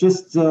 But it's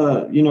just,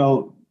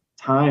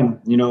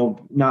 time,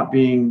 not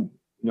being,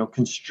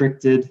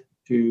 constricted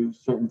to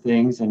certain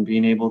things, and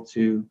being able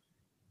to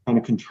kind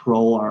of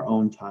control our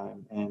own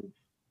time. And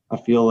I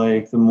feel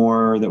like the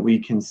more that we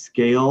can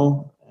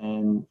scale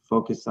and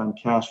focus on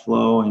cash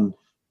flow and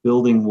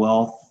building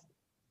wealth,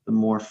 the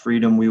more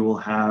freedom we will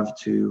have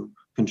to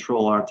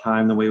control our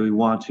time the way we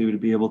want to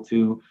be able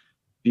to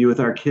be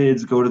with our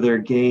kids, go to their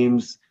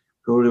games,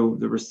 go to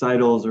the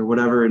recitals or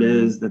whatever it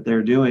is that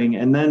they're doing,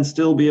 and then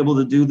still be able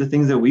to do the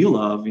things that we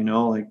love,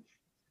 like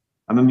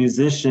I'm a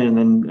musician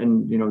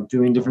and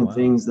doing different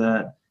things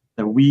that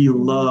we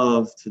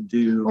love to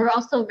do. We're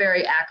also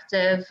very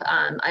active.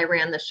 I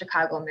ran the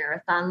Chicago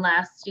Marathon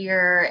last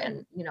year,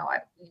 and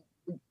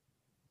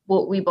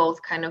we both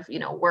kind of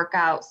work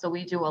out, so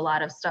we do a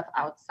lot of stuff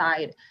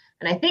outside.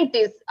 And I think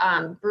these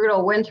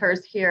brutal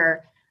winters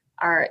here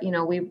are,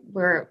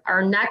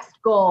 our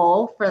next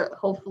goal for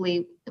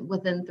hopefully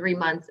within 3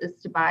 months is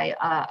to buy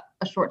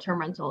a short-term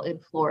rental in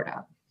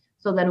Florida.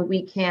 So then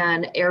we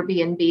can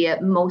Airbnb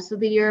it most of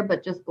the year,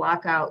 but just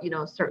block out,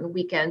 certain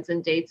weekends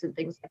and dates and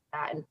things like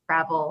that, and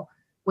travel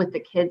with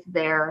the kids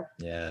there.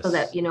 Yes. So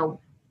that,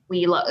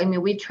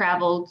 we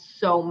traveled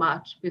so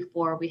much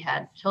before we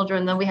had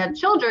children. Then we had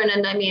children,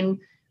 and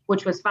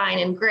which was fine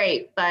and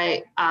great,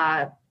 but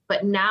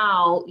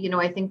now,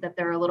 I think that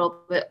they're a little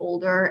bit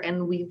older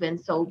and we've been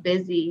so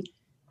busy,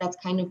 that's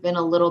kind of been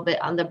a little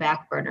bit on the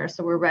back burner.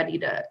 So we're ready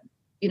to,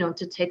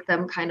 to take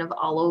them kind of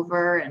all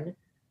over and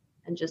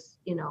just,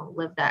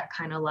 live that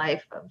kind of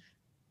life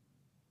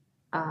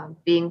of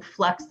being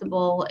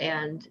flexible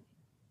and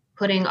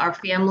putting our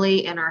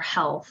family and our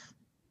health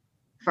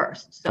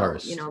first. So,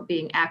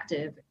 being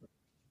active.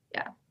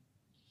 Yeah.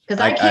 Because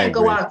I can't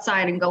go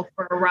outside and go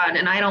for a run,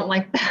 and I don't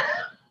like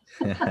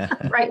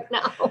that right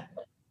now.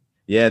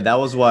 Yeah, that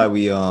was why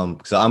we so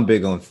I'm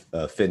big on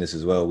fitness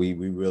as well. We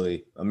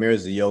really,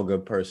 Amir's a yoga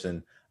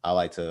person. I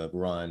like to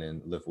run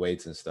and lift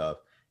weights and stuff.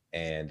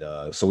 And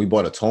so we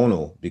bought a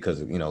tonal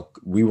because, you know,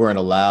 we weren't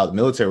allowed,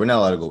 military, we're not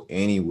allowed to go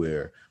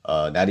anywhere,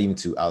 not even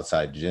to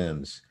outside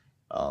gyms,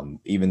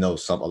 even though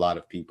a lot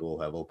of people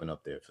have opened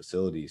up their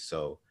facilities.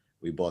 So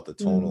we bought the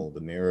tonal,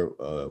 the mirror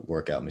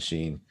workout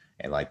machine.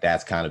 And like,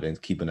 that's kind of been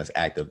keeping us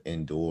active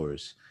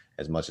indoors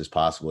as much as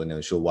possible. And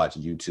then she'll watch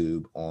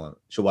YouTube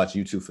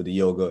for the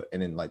yoga.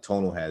 And then like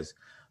tonal has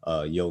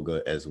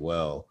yoga as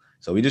well.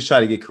 So we just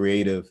try to get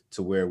creative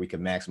to where we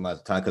can maximize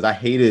the time. Cause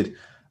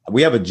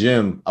we have a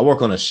gym. I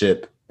work on a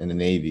ship in the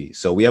Navy.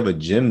 So we have a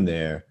gym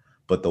there,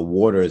 but the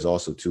water is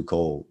also too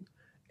cold.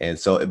 And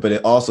so, but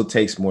it also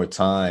takes more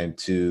time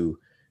to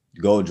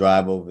go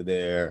drive over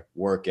there,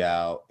 work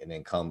out, and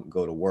then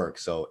go to work.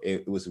 So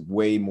it was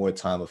way more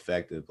time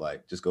effective.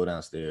 Like just go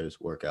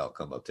downstairs, work out,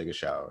 come up, take a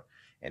shower,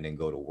 and then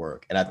go to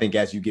work. And I think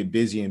as you get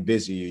busier and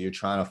busier, you're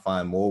trying to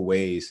find more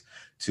ways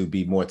to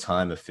be more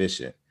time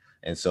efficient.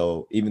 And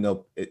so even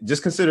though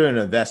just consider an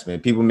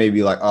investment, people may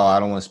be like, oh,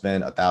 I don't want to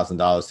spend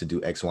 $1,000 to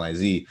do X, Y, and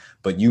Z,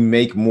 but you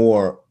make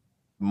more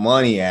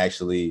money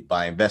actually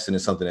by investing in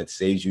something that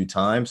saves you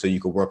time. So you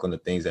can work on the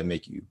things that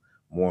make you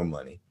more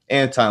money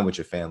and time with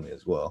your family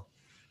as well.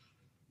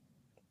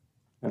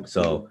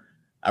 So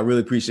I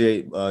really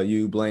appreciate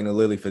you, Blaine and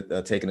Lily, for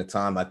taking the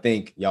time. I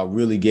think y'all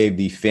really gave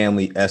the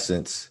family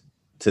essence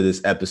to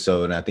this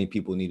episode. And I think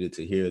people needed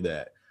to hear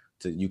that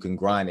you can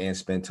grind and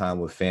spend time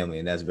with family.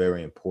 And that's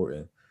very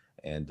important.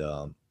 And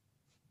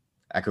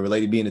I can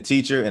relate to being a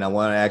teacher, and I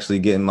want to actually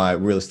get my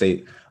real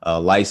estate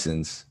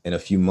license in a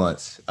few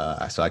months.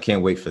 So I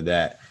can't wait for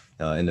that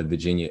in the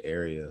Virginia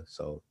area.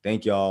 So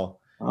thank y'all.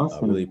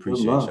 Awesome. I really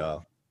appreciate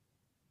y'all.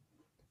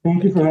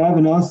 Thank you for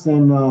having us,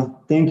 and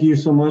thank you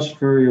so much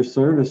for your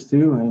service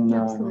too. And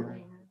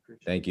Absolutely.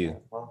 Thank you.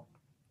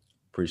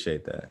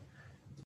 Appreciate that.